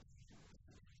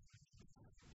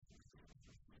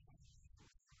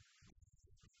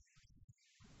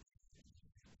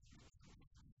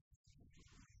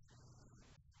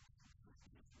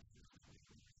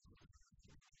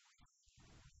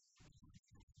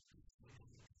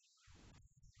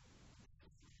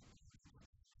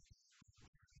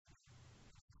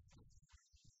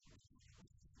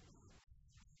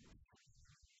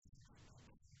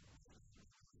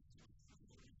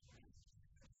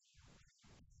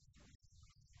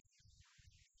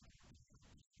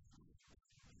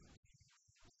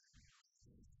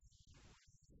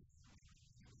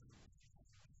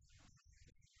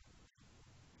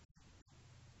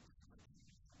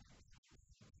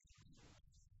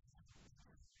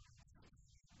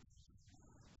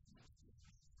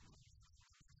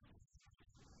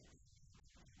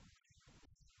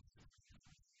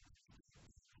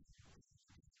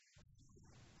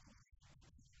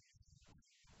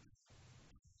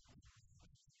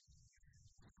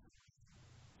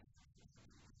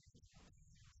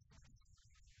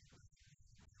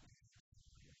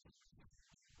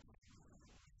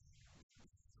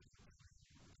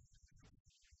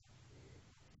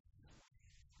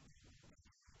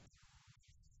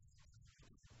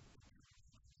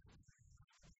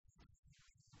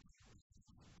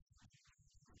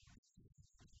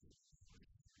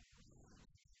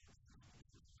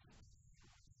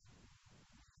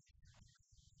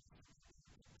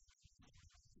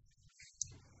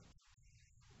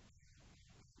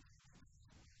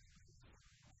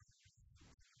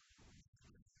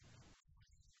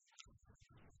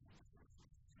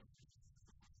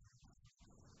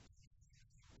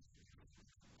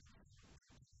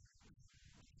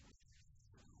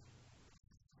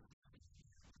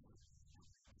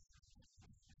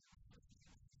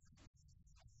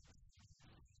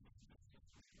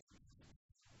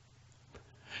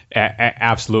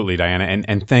 Absolutely, Diana.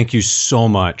 And thank you so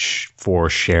much for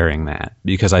sharing that,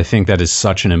 because I think that is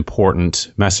such an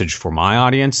important message for my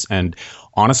audience. And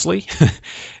honestly,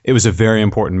 it was a very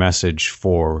important message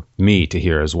for me to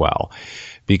hear as well,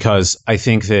 because I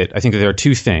think that there are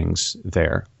two things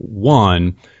there.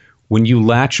 One, when you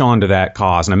latch onto that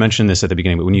cause, and I mentioned this at the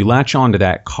beginning, but when you latch onto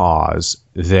that cause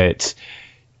that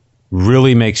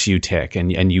really makes you tick,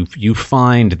 and you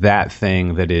find that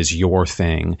thing that is your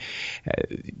thing,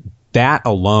 that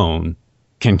alone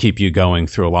can keep you going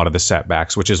through a lot of the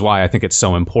setbacks, which is why I think it's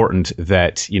so important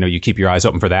that, you keep your eyes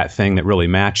open for that thing that really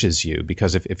matches you.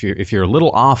 Because if you're a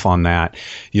little off on that,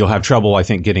 you'll have trouble, I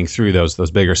think, getting through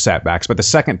those bigger setbacks. But the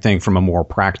second thing, from a more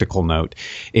practical note,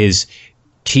 is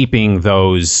keeping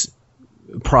those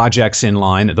projects in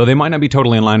line, though they might not be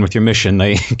totally in line with your mission.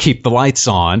 They keep the lights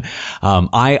on.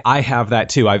 I have that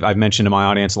too. I've mentioned to my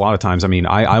audience a lot of times,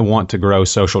 I want to grow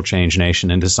Social Change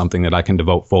Nation into something that I can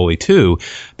devote fully to.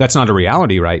 That's not a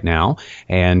reality right now.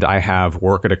 And I have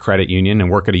work at a credit union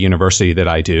and work at a university that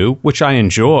I do, which I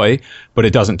enjoy, but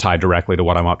it doesn't tie directly to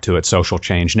what I'm up to at Social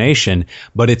Change Nation.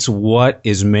 But it's what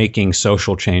is making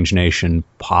Social Change Nation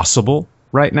possible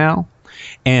right now.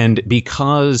 And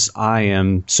because I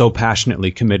am so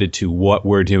passionately committed to what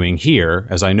we're doing here,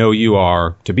 as I know you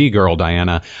are to be, girl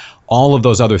Diana, all of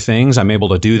those other things, I'm able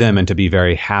to do them and to be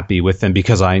very happy with them,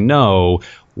 because I know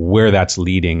where that's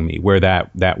leading me, where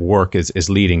that work is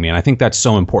leading me. And I think that's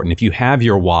so important. If you have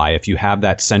your why, if you have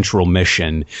that central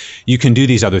mission, you can do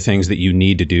these other things that you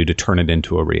need to do to turn it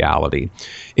into a reality.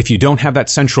 If you don't have that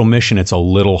central mission, it's a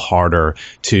little harder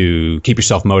to keep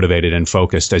yourself motivated and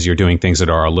focused as you're doing things that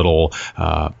are a little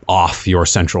off your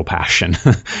central passion.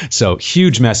 So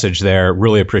huge message there.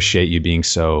 Really appreciate you being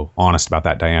so honest about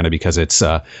that, Diana, because it's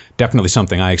definitely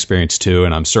something I experience too.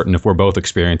 And I'm certain if we're both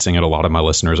experiencing it, a lot of my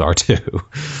listeners are too.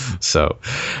 So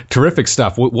terrific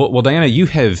stuff. Well, Diana, you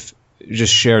have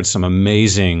just shared some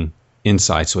amazing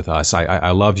insights with us. I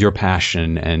love your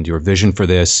passion and your vision for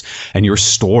this, and your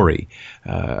story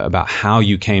about how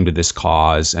you came to this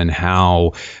cause and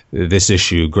how this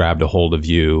issue grabbed a hold of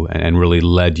you and really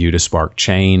led you to spark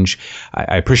change.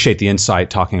 I appreciate the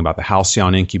insight talking about the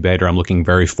Halcyon Incubator. I'm looking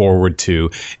very forward to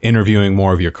interviewing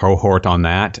more of your cohort on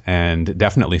that, and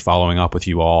definitely following up with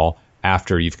you all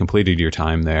after you've completed your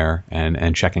time there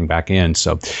and checking back in.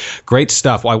 So great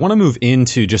stuff. Well, I want to move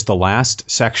into just the last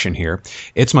section here.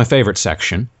 It's my favorite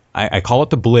section. I call it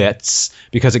the Blitz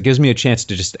because it gives me a chance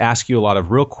to just ask you a lot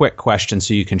of real quick questions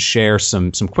so you can share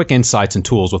some quick insights and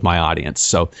tools with my audience.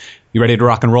 So you ready to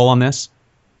rock and roll on this?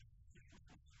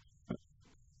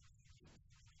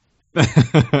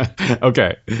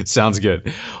 Okay, sounds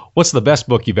good. What's the best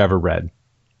book you've ever read?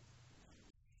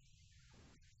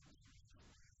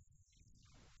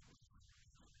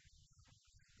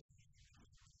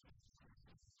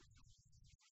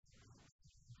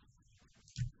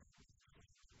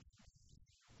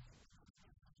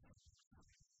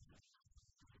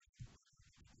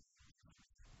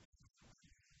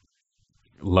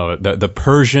 Love it. The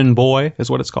Persian Boy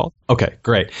is what it's called. Okay,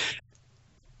 great.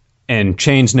 And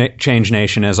Change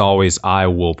Nation, as always, I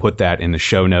will put that in the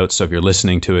show notes. So if you're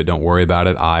listening to it, don't worry about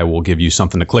it. I will give you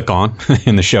something to click on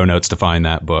in the show notes to find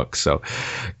that book. So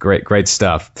great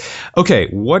stuff. Okay,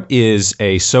 what is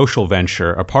a social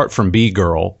venture apart from Be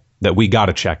Girl that we got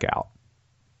to check out?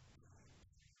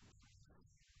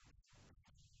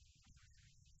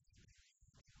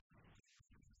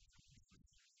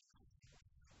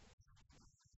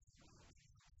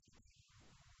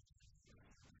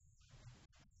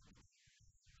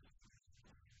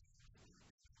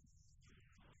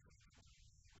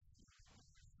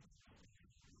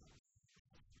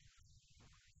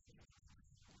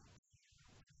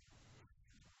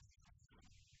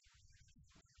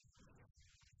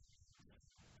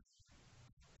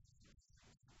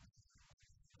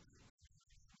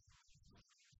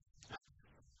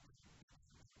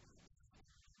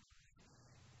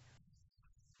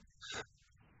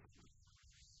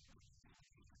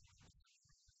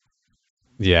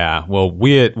 Yeah, well,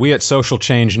 we at Social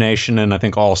Change Nation, and I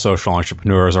think all social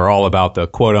entrepreneurs are all about the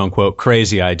quote unquote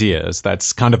crazy ideas.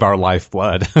 That's kind of our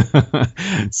lifeblood.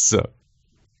 So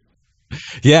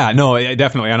yeah, no,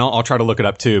 definitely, and I'll try to look it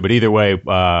up too. But either way,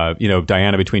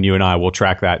 Diana, between you and I, we'll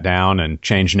track that down, and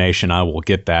Change Nation, I will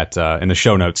get that in the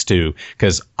show notes too,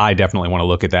 because I definitely want to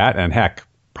look at that, and heck,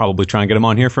 probably try and get them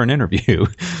on here for an interview.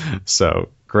 So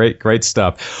great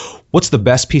stuff. What's the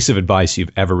best piece of advice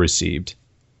you've ever received?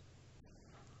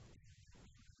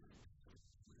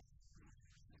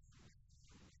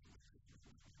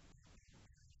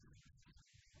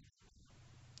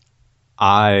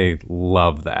 I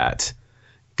love that.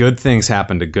 Good things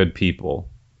happen to good people.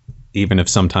 even if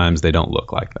sometimes they don't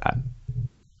look like that.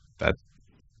 That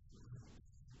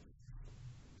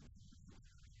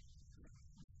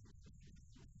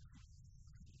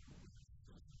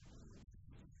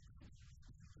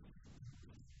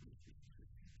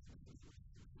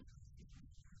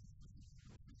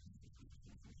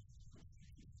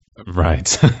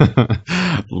right.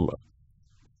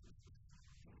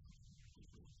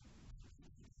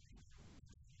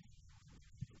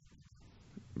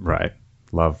 Right.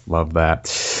 Love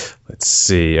that. Let's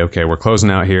see. Okay, we're closing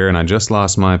out here, and I just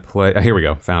lost my play. Here we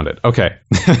go. Found it. Okay.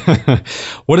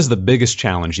 What is the biggest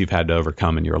challenge you've had to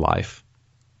overcome in your life?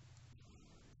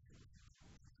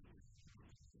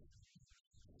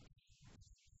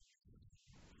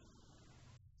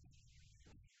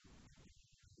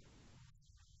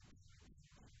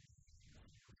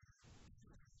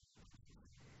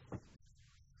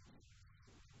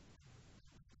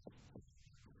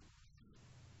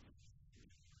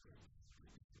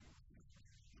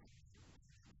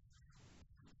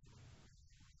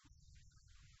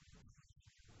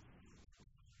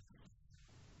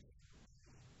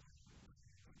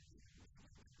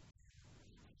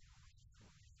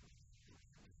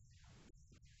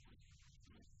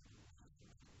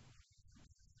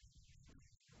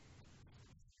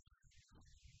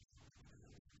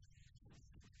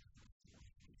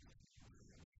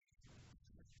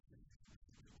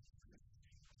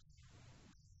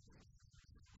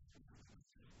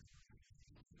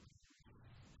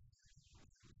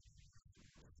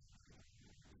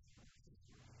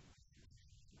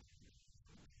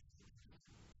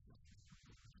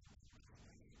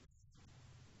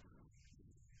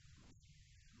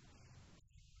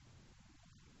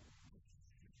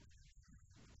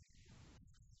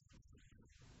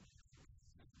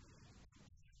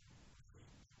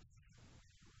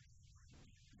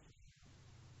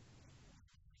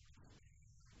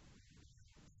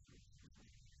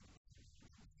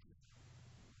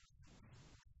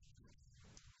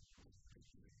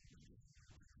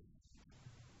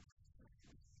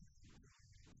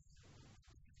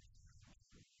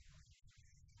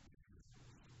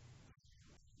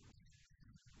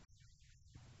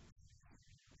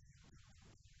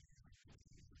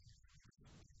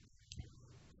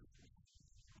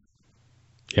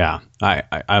 Yeah,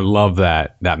 I love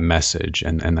that message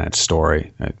and that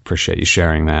story. I appreciate you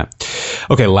sharing that.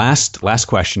 Okay, last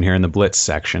question here in the Blitz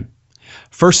section.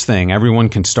 First thing everyone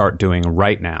can start doing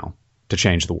right now to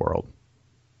change the world.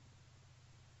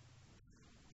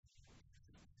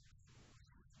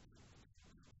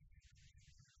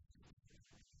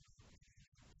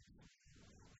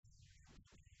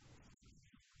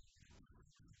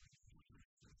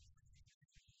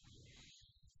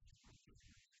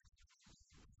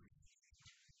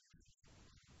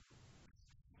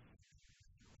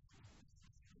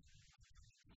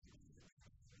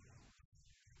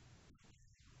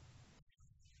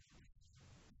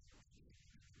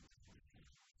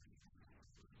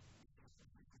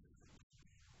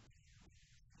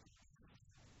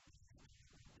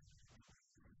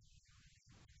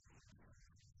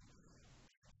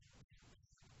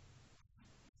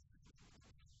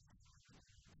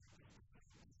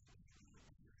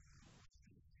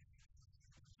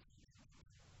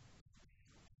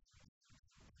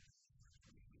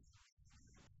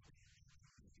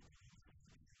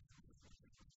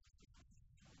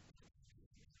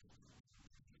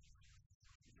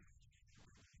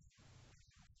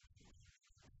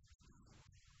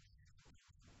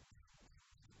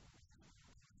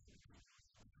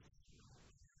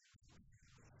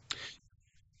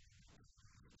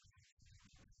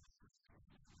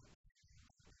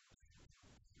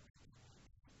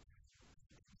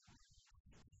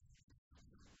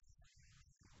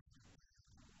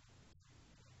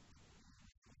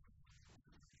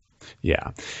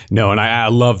 Yeah. No, and I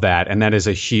love that. And that is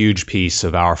a huge piece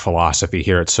of our philosophy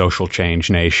here at Social Change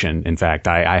Nation. In fact,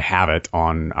 I have it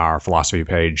on our philosophy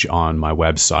page on my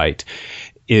website,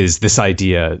 is this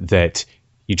idea that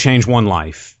you change one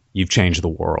life, you've changed the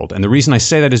world. And the reason I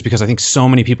say that is because I think so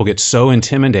many people get so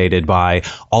intimidated by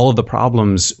all of the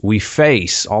problems we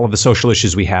face, all of the social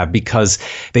issues we have, because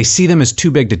they see them as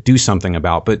too big to do something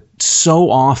about. But so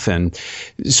often,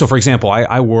 so for example,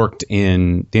 I worked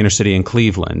in the inner city in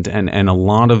Cleveland, and a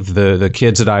lot of the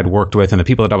kids that I'd worked with and the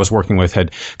people that I was working with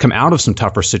had come out of some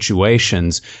tougher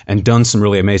situations and done some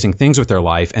really amazing things with their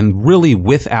life. And really,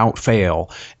 without fail,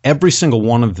 every single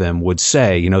one of them would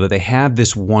say, that they had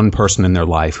this one person in their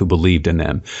life who believed in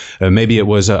them. Maybe it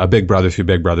was a big brother through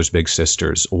big brothers, big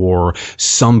sisters, or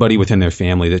somebody within their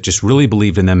family that just really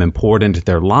believed in them and poured into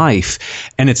their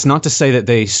life. And it's not to say that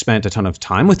they spent a ton of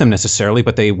time with them necessarily,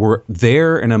 but they were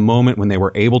there in a moment when they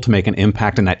were able to make an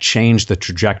impact, and that changed the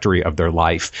trajectory of their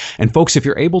life. And folks, if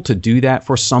you're able to do that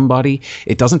for somebody,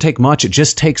 it doesn't take much. It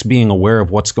just takes being aware of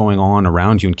what's going on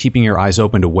around you and keeping your eyes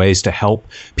open to ways to help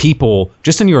people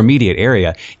just in your immediate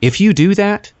area. If you do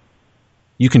that,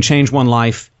 you can change one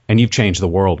life, and you've changed the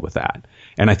world with that.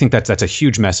 And I think that's a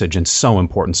huge message and so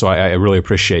important. So I really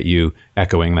appreciate you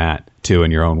echoing that too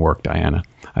in your own work, Diana.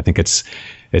 I think it's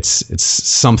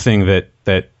something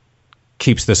that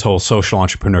keeps this whole social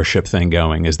entrepreneurship thing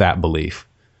going, is that belief.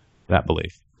 That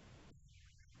belief.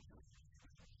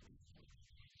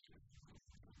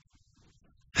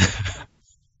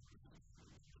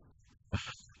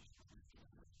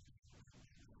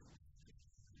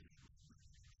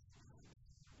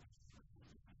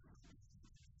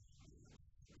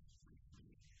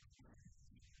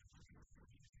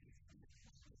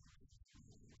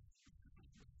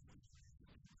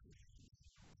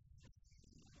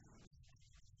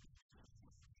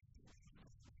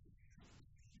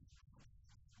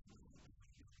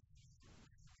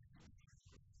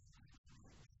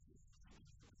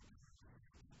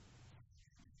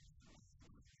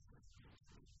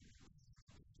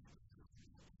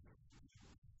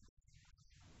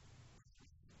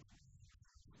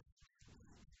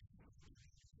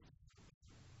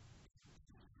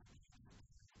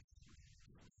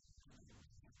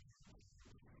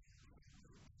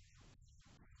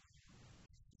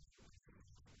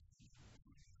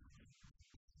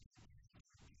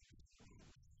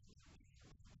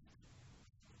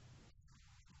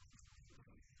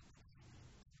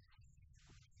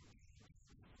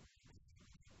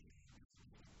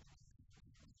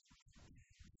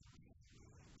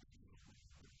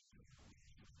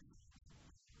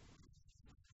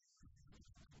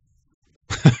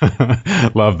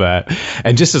 Love that.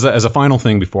 And just as a final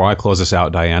thing before I close this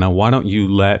out, Diana, why don't you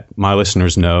let my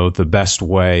listeners know the best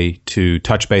way to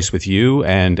touch base with you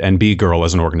and Be Girl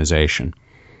as an organization?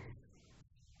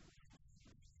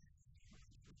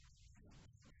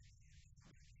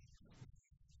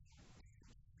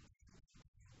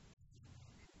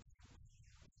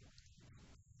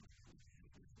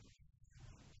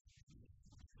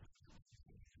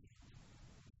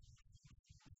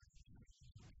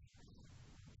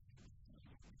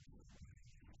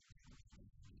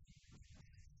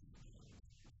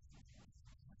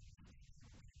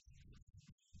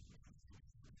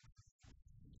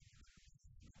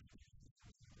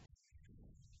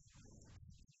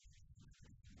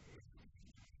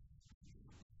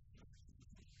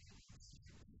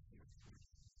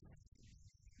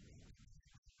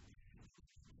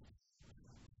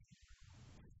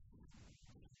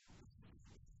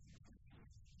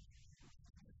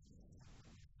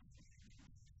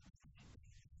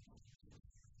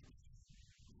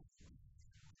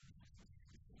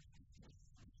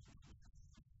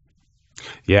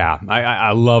 Yeah,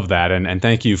 I love that. And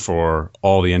thank you for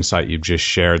all the insight you've just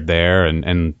shared there.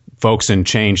 And folks in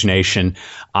Change Nation,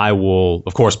 I will,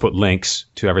 of course, put links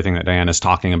to everything that Diana's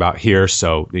talking about here.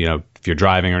 So, if you're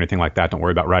driving or anything like that, don't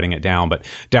worry about writing it down. But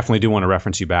definitely do want to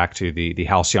reference you back to the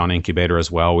Halcyon Incubator as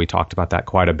well. We talked about that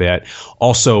quite a bit.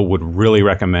 Also would really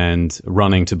recommend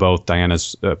running to both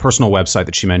Diana's personal website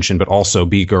that she mentioned, but also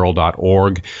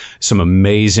begirl.org. Some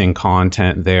amazing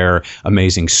content there,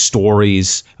 amazing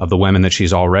stories of the women that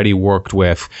she's already worked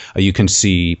with. You can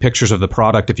see pictures of the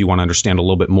product if you want to understand a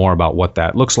little bit more about what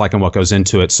that looks like and what goes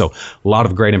into it. So a lot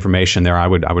of great information there. I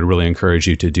would really encourage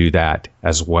you to do that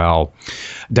as well.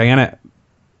 Diana,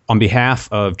 on behalf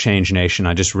of Change Nation,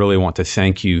 I just really want to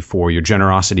thank you for your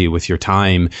generosity with your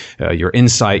time, your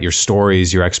insight, your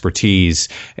stories, your expertise.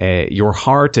 Your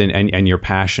heart and your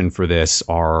passion for this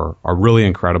are really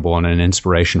incredible and an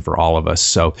inspiration for all of us.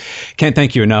 So can't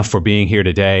thank you enough for being here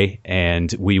today,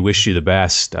 and we wish you the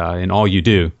best in all you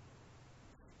do.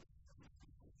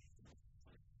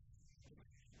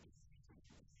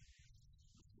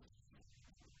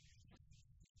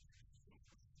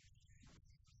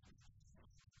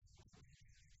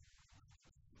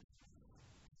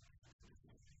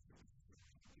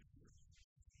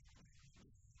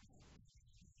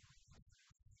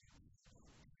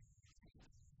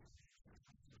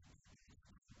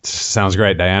 Sounds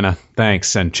great, Diana.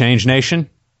 Thanks. And Change Nation,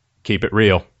 keep it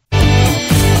real.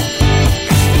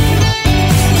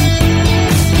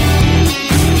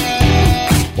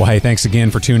 Well, Hey, thanks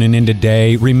again for tuning in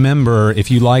today. Remember, if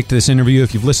you liked this interview,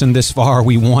 if you've listened this far,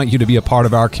 we want you to be a part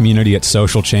of our community at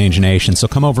Social Change Nation. So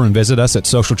come over and visit us at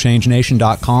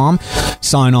socialchangenation.com.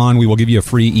 Sign on. We will give you a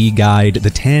free e-guide, The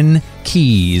 10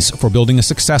 Keys for Building a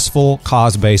Successful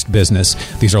Cause-Based Business.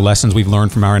 These are lessons we've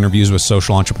learned from our interviews with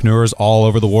social entrepreneurs all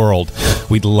over the world.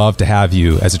 We'd love to have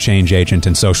you as a change agent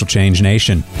in Social Change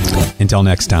Nation. Until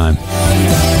next time.